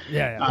tomorrow.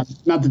 Yeah.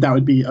 Not that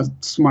would be a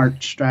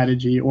smart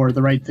strategy or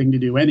the right thing to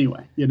do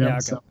anyway. Okay.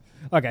 So.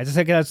 Okay,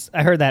 just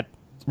I heard that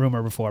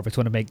rumor before, but just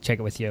want to check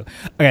it with you.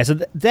 Okay, so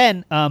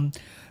then now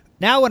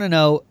I want to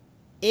know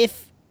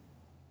if.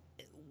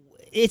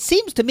 It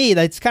seems to me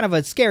that it's kind of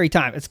a scary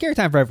time. It's a scary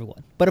time for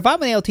everyone. But if I'm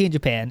an ALT in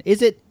Japan,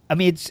 is it? I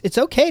mean, it's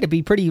okay to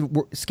be pretty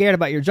scared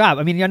about your job.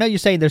 I mean, I know you're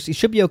saying it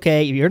should be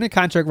okay. If you're in a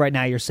contract right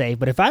now, you're safe.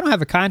 But if I don't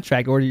have a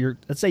contract, or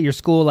let's say your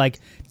school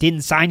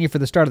didn't sign you for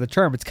the start of the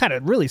term, it's kind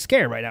of really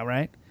scary right now,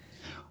 right?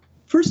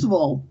 First of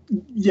all,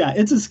 yeah,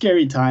 it's a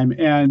scary time.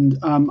 And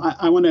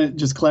I want to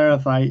just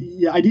clarify.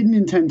 Yeah, I didn't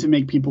intend to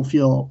make people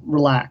feel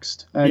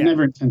relaxed. I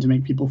never intend to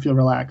make people feel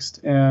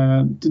relaxed.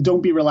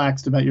 Don't be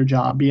relaxed about your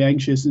job. Be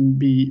anxious and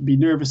be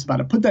nervous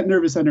about it. Put that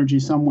nervous energy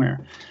somewhere.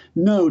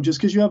 No, just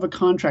because you have a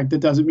contract, that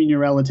doesn't mean you're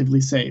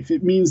relatively safe.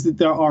 It means that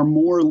there are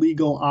more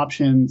legal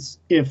options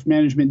if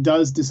management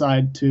does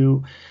decide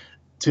to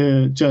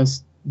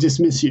just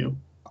dismiss you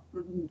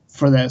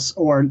for this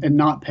and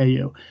not pay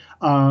you.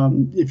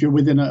 If you're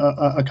within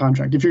a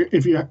contract, if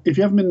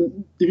you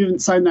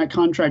haven't signed that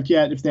contract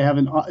yet, if they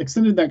haven't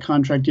extended that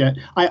contract yet,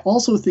 I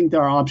also think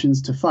there are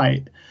options to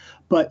fight.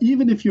 But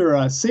even if you're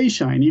a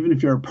Seishine, even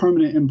if you're a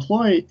permanent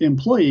employee,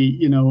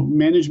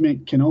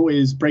 management can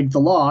always break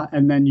the law,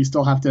 and then you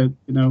still have to,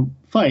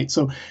 fight.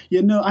 So,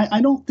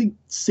 I don't think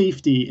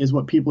safety is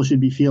what people should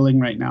be feeling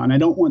right now, and I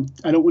don't want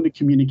to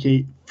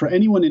communicate for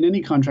anyone in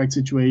any contract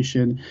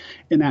situation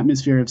an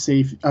atmosphere of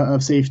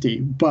safety.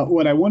 But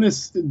what I want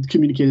to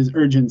communicate is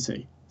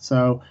urgency.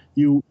 So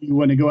you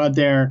want to go out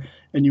there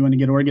and you want to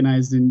get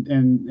organized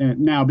and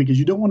now, because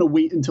you don't want to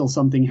wait until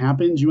something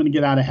happens. You want to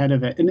get out ahead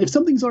of it. And if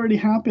something's already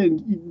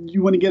happened,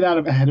 you want to get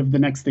ahead of the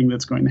next thing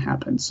that's going to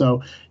happen.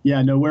 So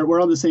yeah, no,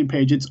 we're on the same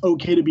page. It's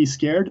okay to be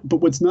scared, but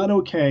what's not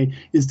okay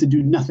is to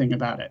do nothing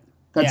about it.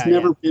 That's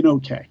never been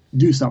okay.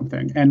 Do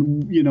something.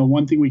 And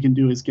one thing we can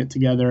do is get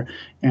together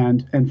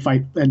and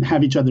fight and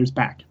have each other's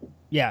back.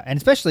 Yeah, and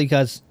especially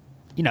because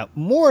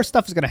more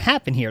stuff is going to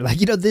happen here.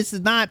 This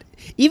is not,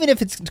 even if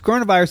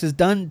coronavirus is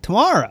done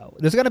tomorrow,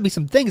 there's going to be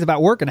some things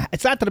about working.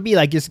 It's not going to be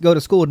just go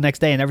to school the next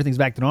day and everything's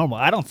back to normal.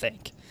 I don't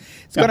think.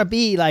 It's going to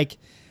be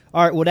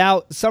all right, well,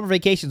 now summer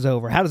vacation's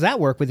over. How does that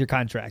work with your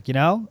contract,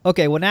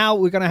 Okay, well, now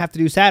we're going to have to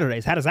do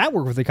Saturdays. How does that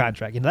work with your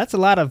contract? That's a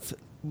lot of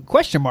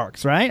question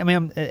marks, right? I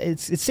mean, it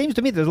seems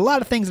to me there's a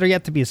lot of things that are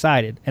yet to be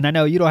decided. And I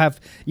know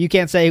you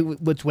can't say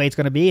which way it's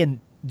going to be, and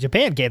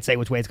Japan can't say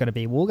which way it's going to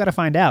be. We'll got to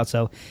find out.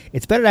 So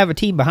it's better to have a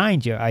team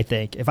behind you, I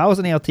think. If I was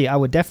an ALT, I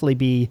would definitely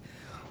be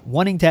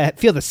wanting to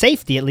feel the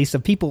safety, at least,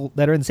 of people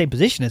that are in the same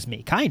position as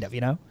me, kind of,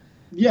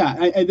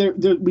 Yeah,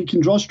 we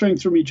can draw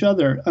strength from each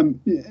other.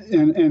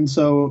 And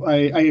so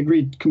I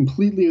agree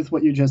completely with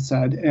what you just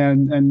said.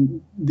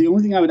 And the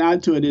only thing I would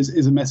add to it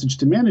is a message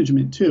to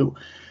management, too.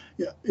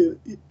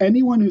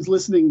 Anyone who's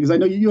listening, because I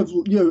know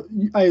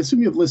I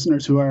assume you have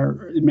listeners who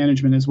are in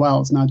management as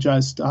well. It's not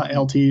just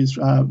LTs,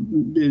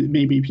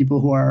 maybe people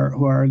who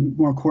are in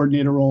more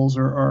coordinator roles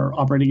or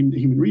operating in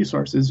human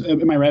resources.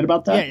 Am I right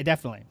about that? Yeah,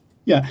 definitely.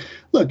 Yeah.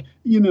 Look,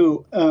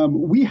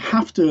 we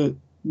have to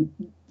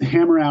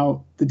hammer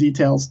out the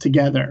details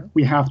together.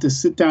 We have to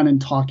sit down and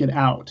talk it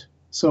out.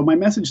 So my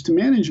message to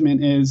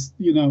management is,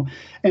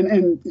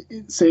 and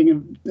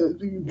saying,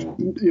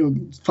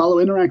 follow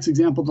Interact's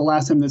example the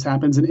last time this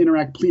happens, and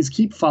Interact, please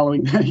keep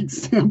following that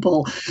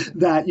example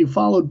that you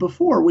followed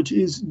before, which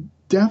is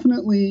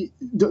definitely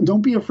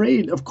don't be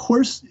afraid. Of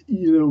course,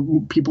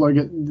 people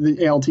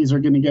the ALTs are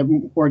going to get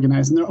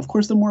organized, and of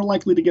course they're more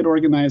likely to get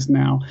organized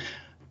now.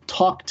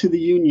 Talk to the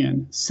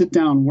union, sit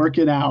down, work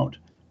it out.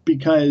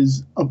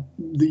 Because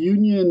the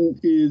union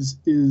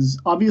is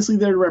obviously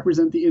there to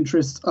represent the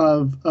interests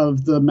of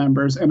the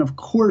members, and of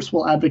course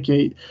will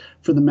advocate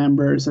for the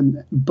members.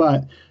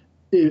 But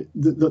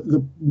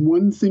the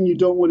one thing you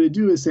don't want to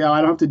do is say, "Oh,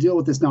 I don't have to deal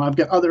with this now. I've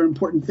got other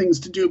important things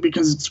to do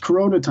because it's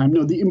Corona time."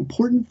 No, the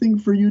important thing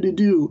for you to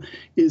do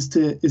is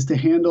to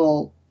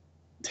handle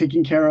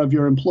taking care of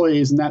your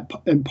employees,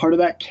 and part of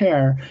that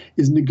care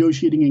is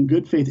negotiating in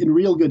good faith, in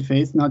real good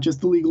faith, not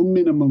just the legal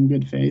minimum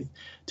good faith,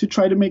 to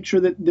try to make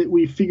sure that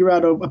we figure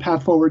out a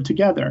path forward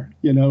together.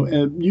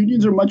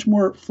 Unions are much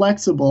more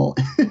flexible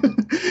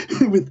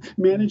with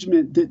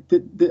management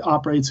that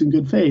operates in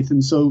good faith,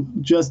 and so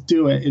just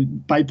do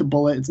it. Bite the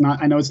bullet.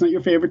 I know it's not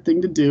your favorite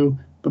thing to do,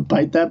 but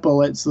bite that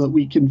bullet so that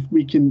we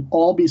can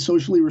all be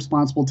socially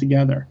responsible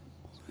together.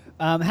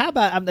 How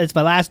about, it's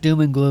my last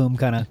doom and gloom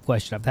kind of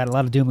question. I've had a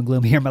lot of doom and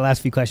gloom here in my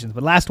last few questions,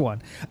 but last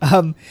one.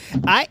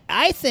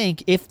 I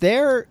think let's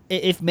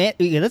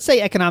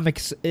say economy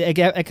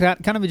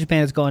in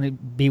Japan is going to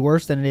be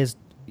worse than it is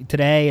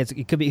today.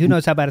 It could be, who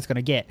knows how bad it's going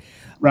to get.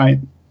 Right.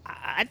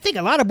 I think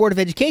a lot of Board of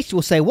Education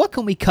will say, what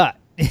can we cut?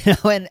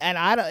 And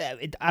I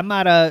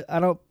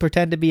don't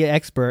pretend to be an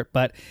expert,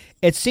 but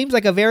it seems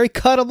like a very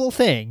cuttable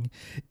thing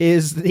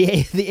is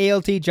the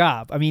ALT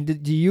job. I mean,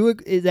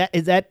 is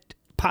that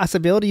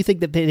possibility? You think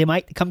that they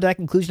might come to that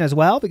conclusion as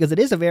well? Because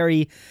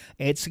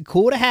it's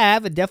cool to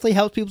have. It definitely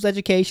helps people's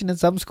education in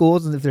some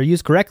schools, and if they're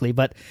used correctly.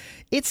 But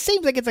it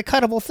seems like it's a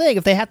cuttable thing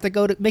if they have to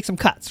go to make some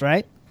cuts,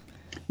 right?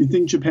 You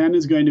think Japan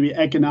is going to be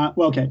economic?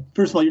 Well, okay.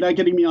 First of all, you're not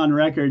getting me on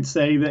record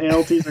saying the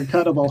ALTs are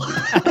cuttable.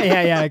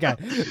 yeah,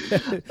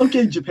 okay.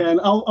 Okay, Japan.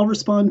 I'll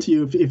respond to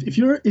you. If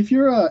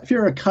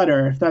you're a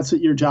cutter, if that's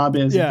what your job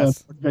is,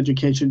 yes, at the Board of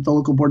Education, the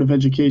local Board of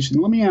Education.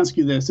 Let me ask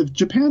you this: if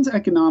Japan's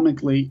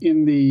economically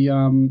in the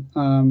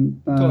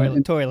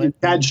toilet, in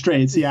bad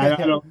straits, I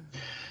don't.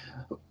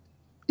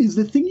 Is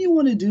the thing you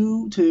want to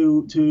do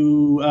to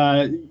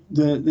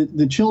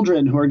the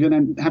children who are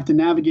going to have to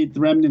navigate the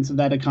remnants of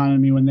that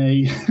economy when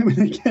they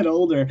get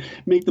older,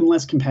 make them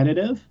less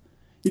competitive?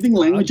 You think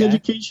language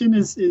education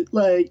is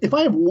like, if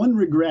I have one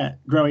regret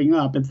growing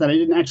up, it's that I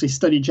didn't actually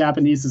study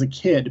Japanese as a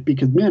kid,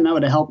 because man, that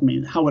would have helped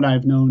me. How would I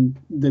have known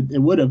that it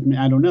would have?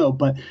 I don't know,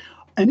 but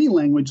any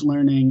language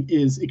learning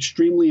is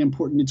extremely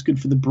important. It's good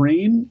for the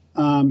brain,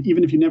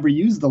 even if you never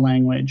use the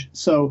language.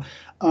 So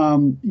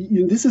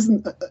this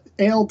isn't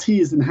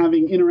ALTs and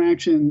having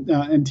interaction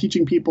and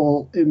teaching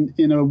people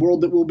in a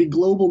world that will be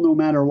global no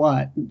matter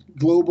what.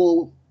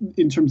 Global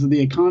in terms of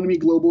the economy,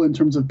 global in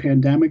terms of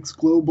pandemics,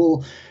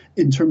 global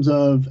in terms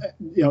of,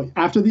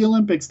 after the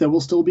Olympics, there will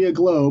still be a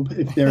globe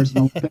if there's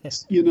no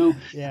Olympics,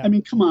 Yeah. I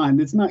mean, come on,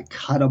 it's not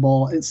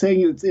cuttable. It's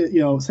saying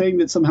saying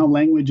that somehow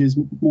language is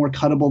more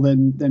cuttable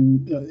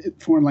than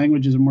foreign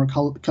languages are more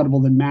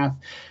cuttable than math.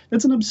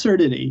 That's an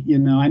absurdity.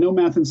 I know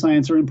math and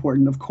science are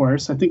important, of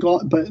course. I think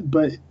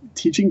but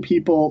teaching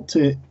people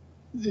to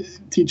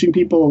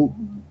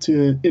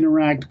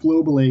interact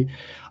globally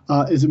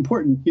is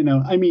important.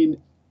 I mean,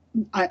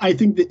 I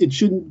think that it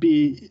shouldn't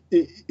be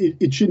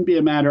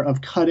a matter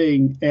of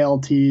cutting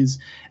ALTs.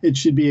 It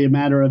should be a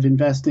matter of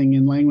investing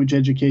in language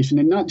education,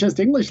 and not just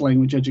English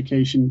language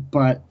education,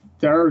 but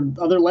there are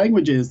other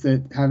languages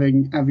that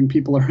having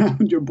people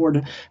around your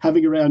board,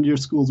 having around your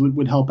schools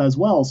would help as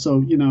well.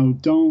 So,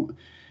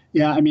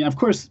 I mean, of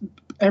course,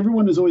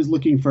 everyone is always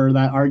looking for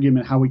that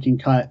argument, how we can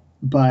cut,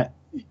 but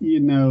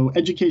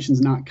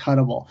education's not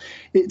cuttable.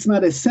 It's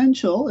not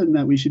essential in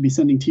that we should be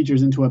sending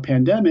teachers into a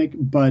pandemic,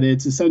 but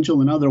it's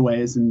essential in other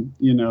ways. And,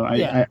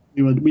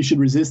 we should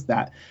resist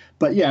that.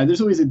 But yeah, there's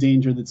always a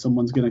danger that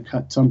someone's going to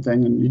cut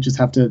something, and you just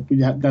have to,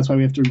 that's why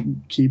we have to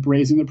keep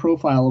raising the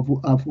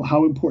profile of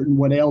how important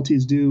what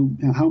ALTs do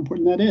and how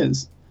important that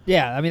is.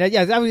 Yeah, I mean, I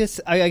guess I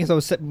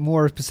was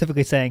more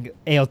specifically saying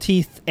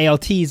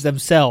ALTs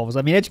themselves.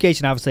 I mean,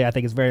 education obviously I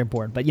think is very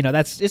important, but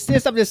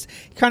I'm just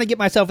trying to get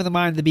myself in the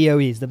mind of the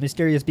BOEs, the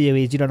mysterious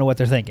BOEs. You don't know what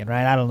they're thinking,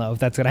 right? I don't know if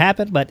that's going to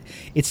happen, but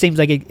it seems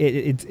like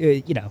it's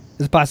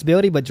a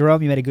possibility. But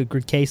Gerome, you made a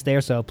good case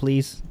there, so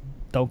please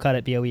don't cut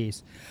it,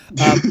 BOEs.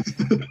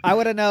 I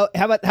want to know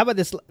how about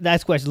this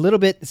last question? A little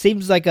bit, it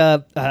seems like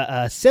a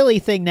silly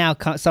thing now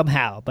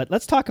somehow, but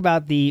let's talk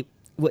about the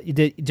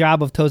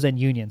job of Tozen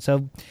Union.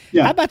 So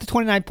how about the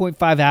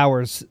 29.5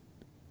 hours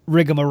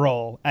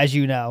rigmarole, as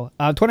you know?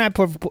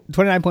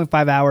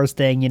 29.5 hours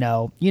thing,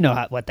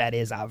 what that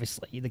is,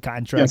 obviously, the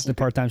contracts, the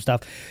part-time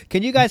stuff.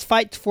 Can you guys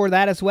fight for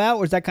that as well,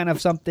 or is that kind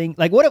of something,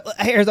 like,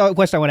 here's a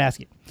question I want to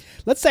ask you.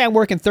 Let's say I'm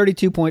working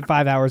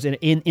 32.5 hours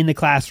in the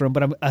classroom,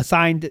 but I'm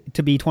assigned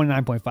to be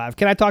 29.5.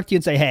 Can I talk to you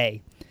and say,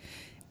 hey,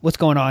 what's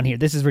going on here?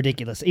 This is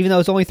ridiculous. Even though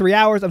it's only 3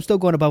 hours, I'm still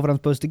going above what I'm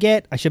supposed to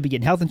get. I should be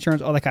getting health insurance,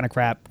 all that kind of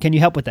crap. Can you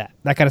help with that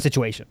kind of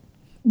situation?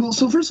 Well,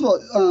 so first of all,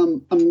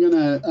 I'm going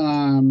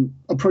to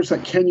approach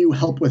that. Can you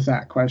help with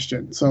that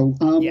question? So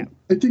I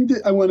think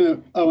that I want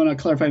to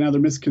clarify another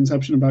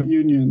misconception about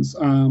unions,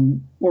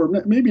 or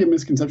maybe a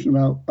misconception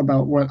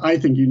about what I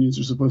think unions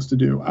are supposed to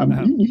do.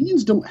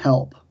 Unions don't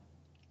help.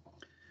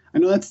 I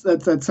know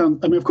that sounds.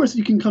 I mean, of course,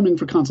 you can come in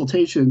for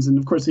consultations, and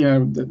of course,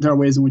 there are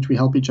ways in which we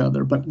help each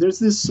other. But there's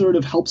this sort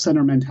of help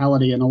center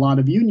mentality in a lot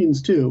of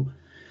unions too.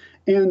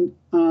 And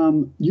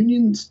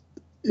unions,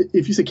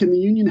 if you say, can the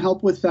union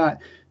help with that?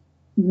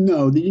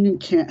 No, the union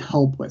can't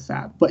help with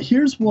that. But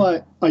here's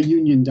what a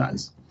union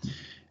does.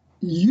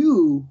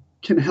 You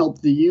can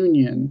help the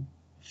union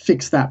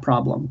fix that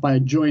problem by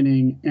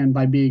joining and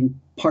by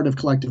being part of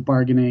collective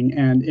bargaining.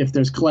 And if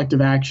there's collective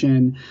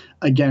action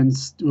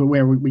against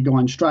where we go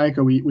on strike,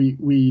 or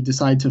we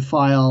decide to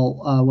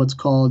file what's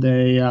called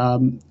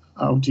I'm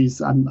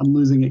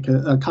losing it.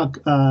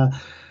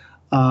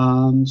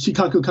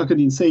 Shikaku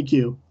Kakunin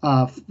Seikyu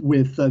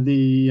with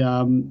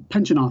the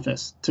pension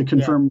office to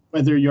confirm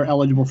whether you're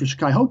eligible for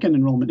Shikai Hoken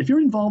enrollment. If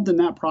you're involved in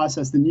that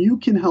process, then you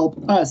can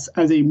help us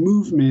as a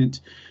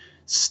movement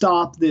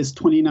stop this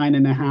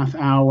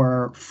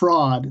 29.5-hour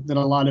fraud that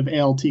a lot of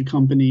ALT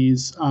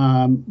companies,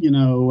 and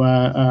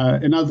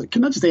other,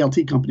 not just ALT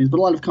companies, but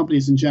a lot of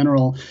companies in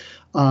general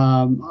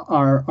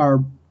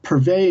are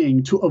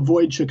purveying to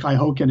avoid Shikai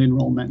Hoken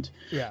enrollment.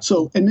 Yeah.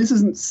 So, and this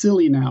isn't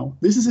silly now.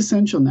 This is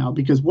essential now,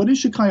 because what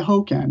is Shikai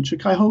Hoken?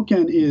 Shikai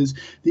Hoken is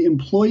the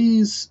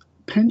employee's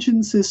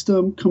pension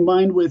system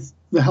combined with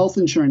the health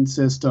insurance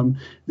system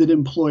that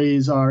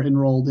employees are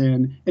enrolled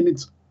in. And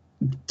it's,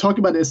 talk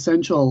about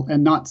essential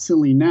and not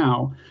silly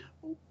now.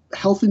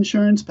 Health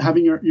insurance,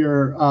 having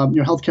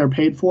your health care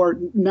paid for,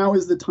 now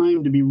is the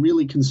time to be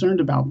really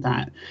concerned about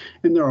that.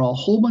 And there are a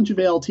whole bunch of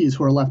ALTs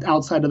who are left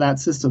outside of that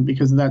system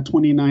because of that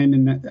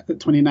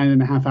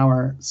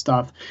 29.5-hour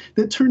stuff.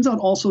 That turns out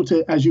also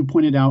to, as you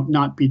pointed out,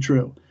 not be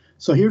true.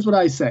 So here's what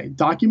I say.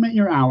 Document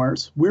your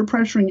hours. We're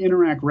pressuring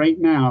Interact right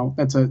now.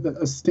 That's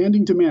a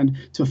standing demand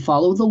to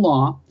follow the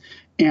law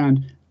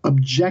and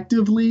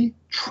objectively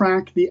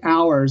track the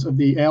hours of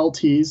the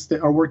ALTs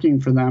that are working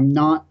for them,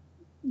 not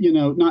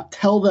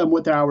tell them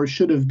what their hours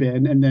should have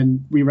been and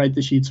then rewrite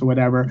the sheets or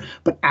whatever,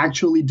 but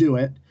actually do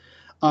it.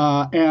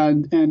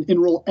 And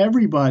enroll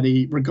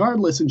everybody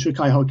regardless in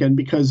Shikai Hoken,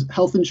 because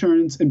health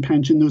insurance and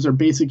pension, those are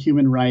basic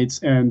human rights,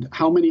 and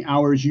how many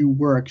hours you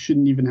work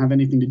shouldn't even have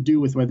anything to do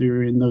with whether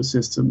you're in those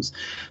systems.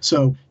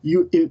 So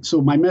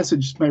my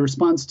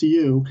response to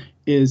you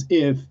is,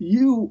 if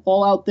you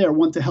all out there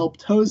want to help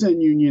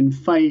Tozen Union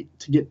fight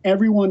to get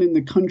everyone in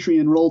the country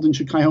enrolled in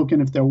Shikai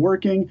Hoken if they're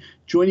working,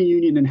 join a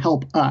union and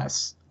help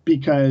us,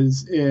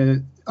 because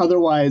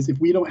otherwise, if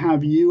we don't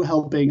have you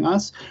helping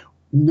us,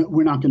 no,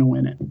 we're not going to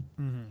win it.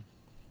 Mm-hmm.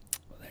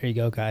 Well, there you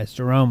go, guys.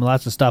 Gerome,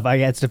 lots of stuff. I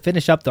guess to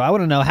finish up, though, I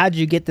want to know, how did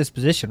you get this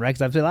position, right?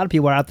 Because I've seen a lot of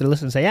people are out there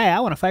listening and say, hey, I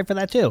want to fight for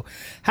that too.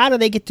 How do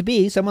they get to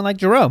be someone like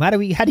Gerome? How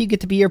do you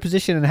get to be your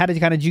position, and how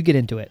did you get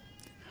into it?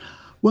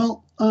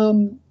 Well,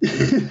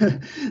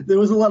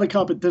 there's not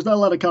a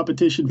lot of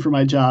competition for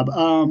my job.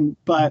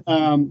 But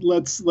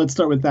let's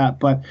start with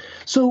that. But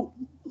so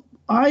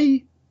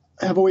I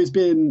have always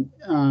been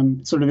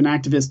sort of an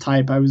activist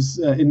type. I was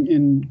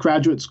in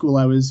graduate school.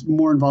 I was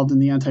more involved in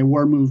the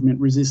anti-war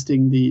movement,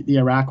 resisting the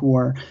Iraq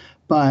War.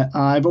 But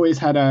I've always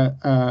had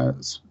a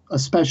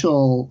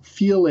special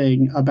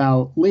feeling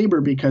about labor,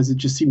 because it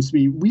just seems to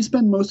me we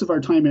spend most of our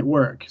time at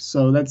work.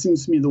 So that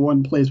seems to me the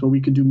one place where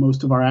we could do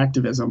most of our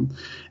activism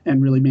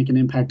and really make an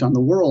impact on the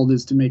world,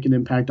 is to make an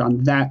impact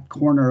on that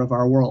corner of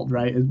our world,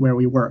 right, is where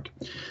we work.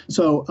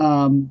 So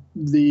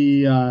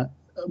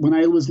when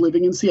I was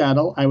living in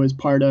Seattle, I was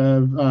part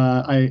of,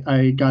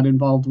 I got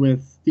involved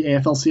with the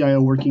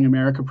AFL-CIO Working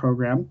America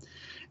program,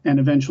 and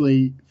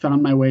eventually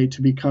found my way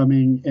to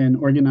becoming an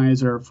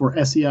organizer for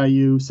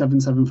SEIU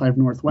 775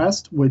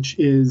 Northwest, which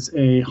is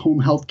a home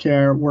health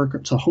care worker.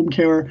 It's a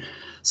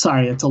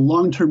it's a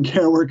long-term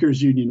care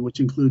workers union, which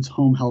includes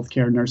home health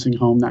care, nursing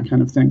home, that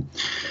kind of thing.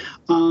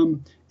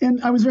 And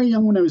I was very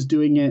young when I was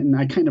doing it, and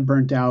I kind of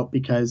burnt out,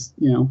 because,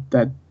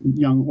 that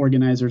young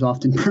organizers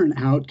often burn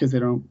out because they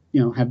don't,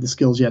 have the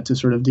skills yet to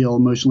sort of deal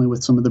emotionally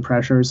with some of the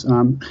pressures.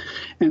 And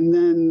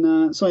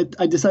then, so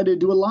I decided to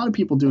do what a lot of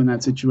people do in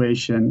that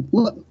situation.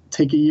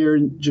 Take a year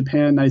in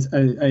Japan. I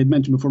had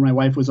mentioned before, my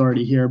wife was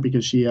already here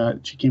because she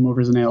came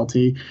over as an ALT.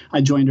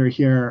 I joined her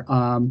here,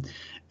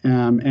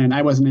 and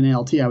I wasn't an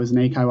ALT. I was an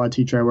Eikaiwa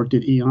teacher. I worked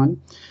at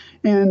Eon,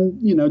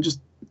 and,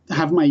 just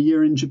have my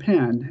year in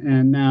Japan.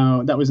 And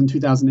now that was in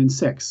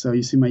 2006. So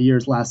you see, my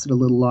years lasted a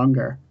little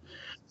longer.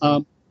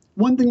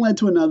 One thing led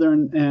to another,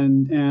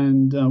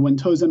 and when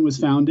Tozen was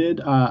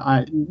founded,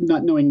 I,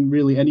 not knowing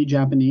really any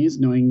Japanese,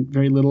 knowing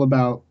very little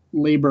about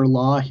labor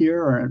law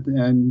here,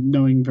 and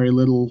knowing very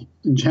little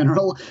in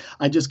general,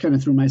 I just kind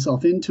of threw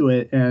myself into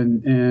it,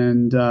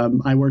 and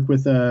I worked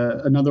with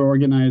another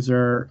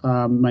organizer,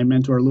 my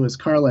mentor, Louis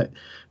Carlett,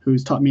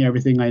 who's taught me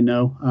everything I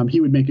know. He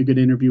would make a good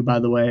interview, by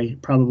the way,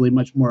 probably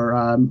much more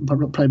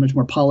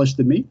polished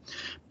than me.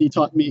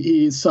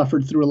 He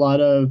suffered through a lot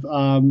of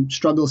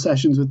struggle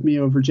sessions with me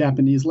over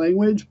Japanese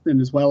language, and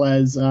as well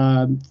as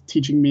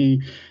teaching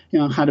me,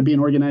 how to be an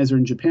organizer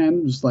in Japan.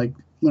 It was like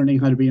learning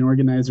how to be an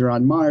organizer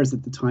on Mars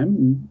at the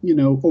time. And,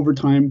 over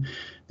time,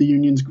 the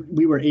unions,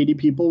 we were 80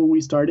 people when we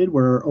started.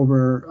 We're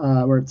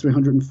at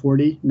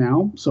 340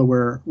 now. So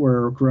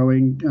we're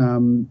growing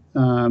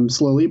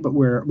slowly, but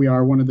we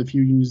are one of the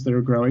few unions that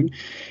are growing.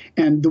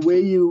 And the way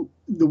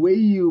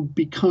you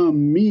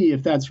become me,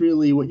 if that's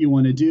really what you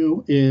want to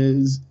do,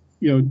 is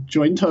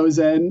join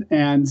Tozen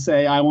and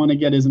say, I want to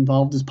get as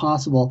involved as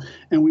possible,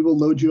 and we will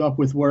load you up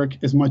with work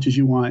as much as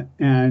you want.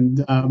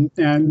 And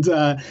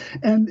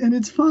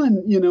it's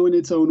fun, in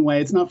its own way.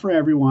 It's not for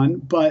everyone,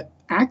 but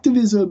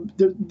activism,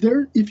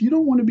 if you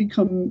don't want to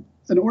become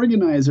an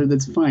organizer,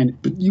 that's fine,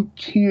 but you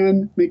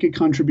can make a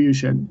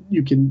contribution.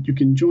 You can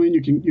join,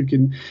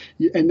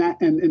 and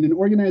an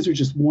organizer is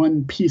just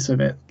one piece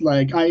of it.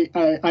 Like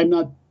I'm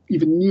not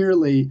even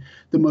nearly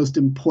the most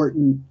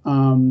important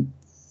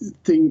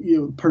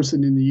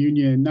person in the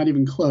union, not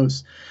even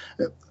close.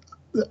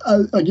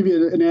 I'll give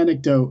you an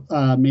anecdote,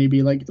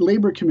 maybe. Like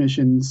labor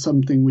commission,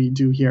 something we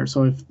do here.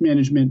 So if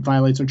management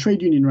violates our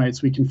trade union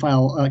rights, we can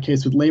file a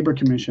case with labor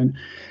commission,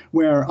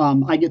 where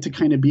I get to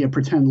kind of be a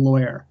pretend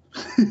lawyer.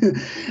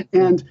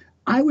 And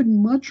I would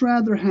much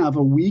rather have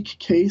a weak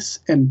case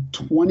and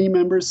 20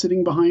 members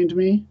sitting behind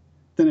me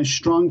than a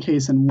strong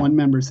case and one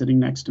member sitting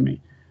next to me.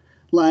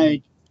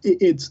 Like,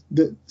 it's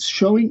the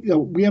showing.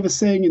 We have a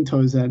saying in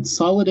Tozen: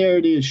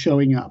 solidarity is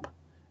showing up.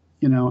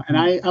 And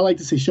I like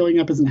to say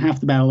showing up isn't half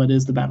the battle; it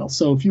is the battle.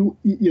 So if you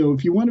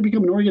want to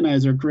become an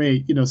organizer,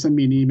 great. Send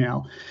me an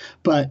email.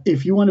 But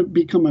if you want to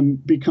become a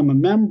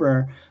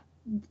member,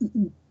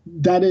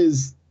 that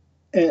is,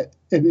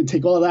 and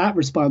take all that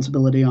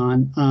responsibility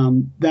on.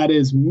 That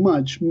is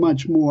much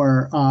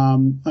more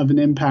of an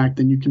impact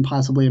than you can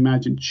possibly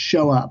imagine.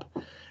 Show up,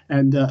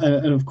 and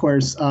of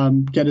course,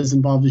 get as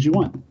involved as you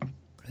want.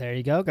 There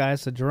you go,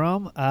 guys. So,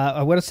 Gerome,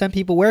 I want to send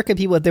people, where can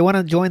people, if they want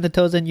to join the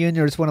Tozen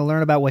Union or just want to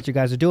learn about what you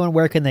guys are doing,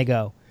 where can they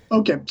go?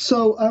 Okay,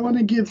 so I want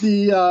to give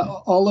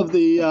all of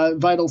the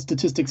vital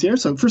statistics here.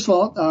 So, first of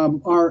all,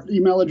 our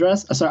email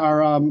address,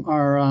 our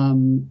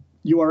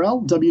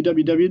URL,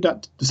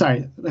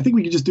 I think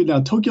we could just do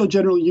now,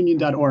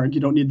 tokyogeneralunion.org. You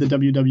don't need the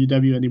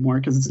www anymore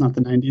because it's not the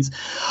 90s.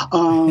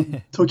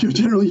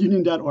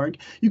 tokyogeneralunion.org.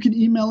 You can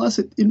email us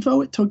at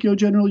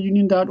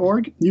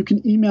info@tokyogeneralunion.org. You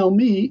can email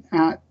me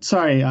at,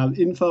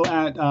 info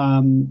at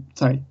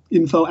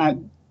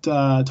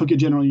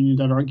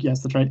tokyogeneralunion.org.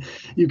 Yes, that's right.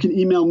 You can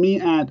email me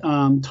at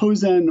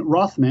Tozen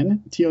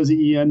Rothman,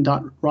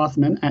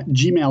 Tozen.Rothman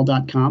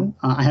 @gmail.com.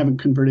 I haven't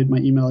converted my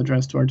email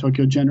address to our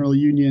Tokyo General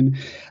Union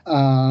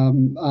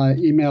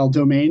email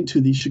domain, to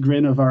the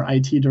chagrin of our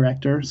IT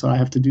director, so I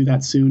have to do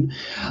that soon.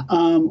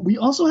 We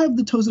also have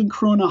the Tozen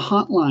Corona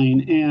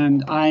hotline,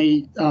 and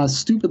I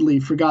stupidly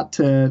forgot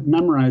to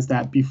memorize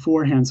that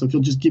beforehand, so if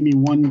you'll just give me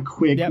one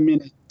quick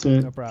minute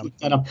to look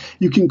that up.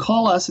 You can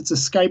call us. It's a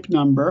Skype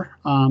number,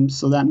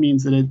 so that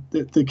means that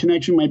the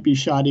connection might be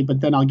shoddy,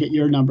 but then I'll get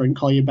your number and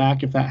call you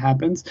back if that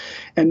happens.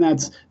 And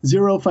that's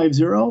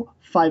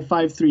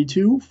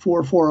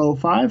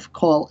 050-5532-4405.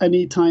 Call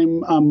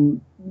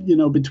anytime,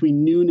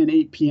 between noon and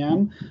 8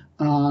 p.m.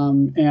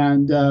 And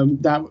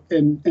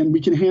we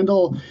can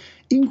handle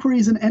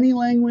inquiries in any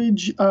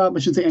language. I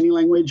should say any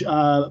language,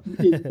 but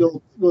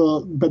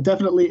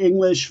definitely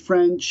English,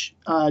 French,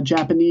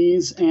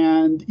 Japanese,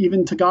 and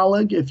even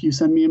Tagalog. If you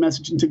send me a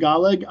message in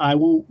Tagalog, I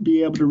won't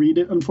be able to read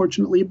it,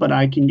 unfortunately, but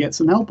I can get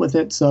some help with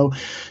it. So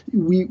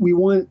we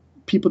want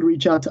people to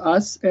reach out to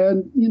us.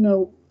 And,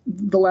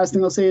 the last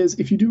thing I'll say is,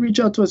 if you do reach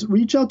out to us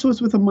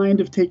with a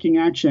mind of taking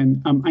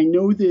action. I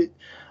know that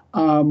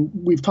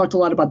we've talked a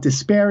lot about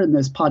despair in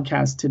this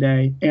podcast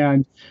today,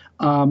 and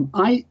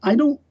I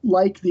don't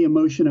like the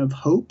emotion of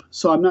hope,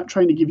 so I'm not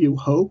trying to give you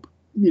hope.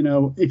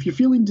 If you're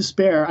feeling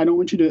despair, I don't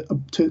want you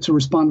to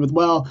respond with,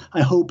 well,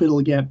 I hope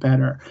it'll get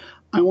better.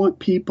 I want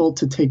people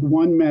to take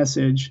one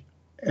message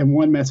and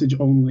one message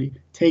only.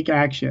 Take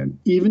action.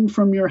 Even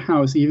from your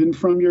house, even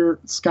from your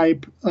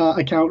Skype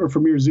account or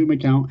from your Zoom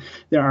account,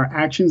 there are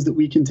actions that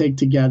we can take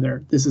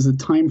together. This is a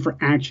time for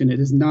action.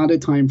 It is not a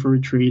time for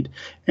retreat.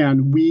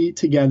 And we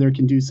together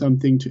can do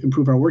something to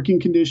improve our working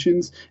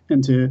conditions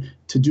and to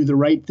do the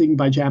right thing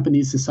by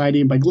Japanese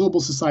society and by global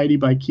society,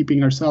 by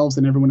keeping ourselves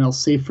and everyone else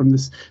safe from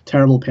this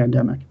terrible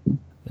pandemic.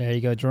 There you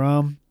go,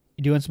 Gerome.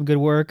 You're doing some good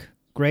work.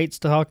 Great to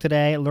talk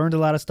today. Learned a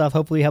lot of stuff.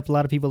 Hopefully helped a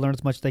lot of people learn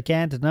as much as they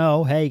can to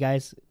know, hey,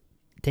 guys,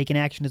 taking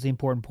action is the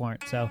important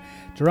point. So,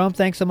 Gerome,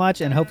 thanks so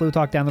much, and hopefully we'll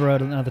talk down the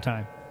road another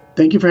time.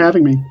 Thank you for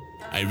having me.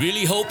 I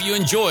really hope you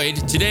enjoyed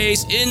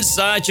today's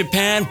Inside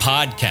Japan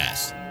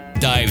podcast.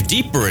 Dive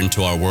deeper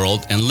into our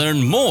world and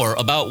learn more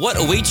about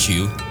what awaits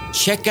you.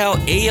 Check out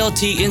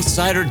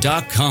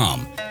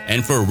altinsider.com.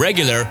 And for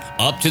regular,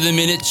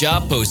 up-to-the-minute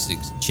job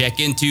postings, check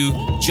into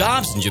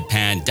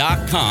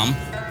jobsinjapan.com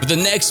for the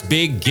next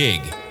big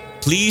gig.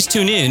 Please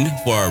tune in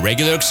for our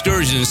regular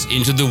excursions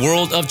into the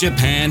world of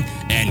Japan,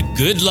 and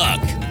good luck!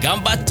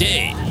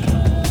 Ganbatte!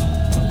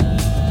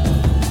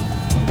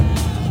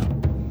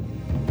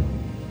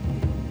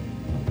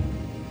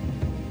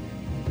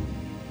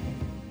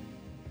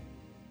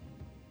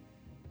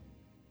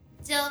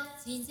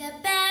 Tozen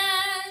Japan.com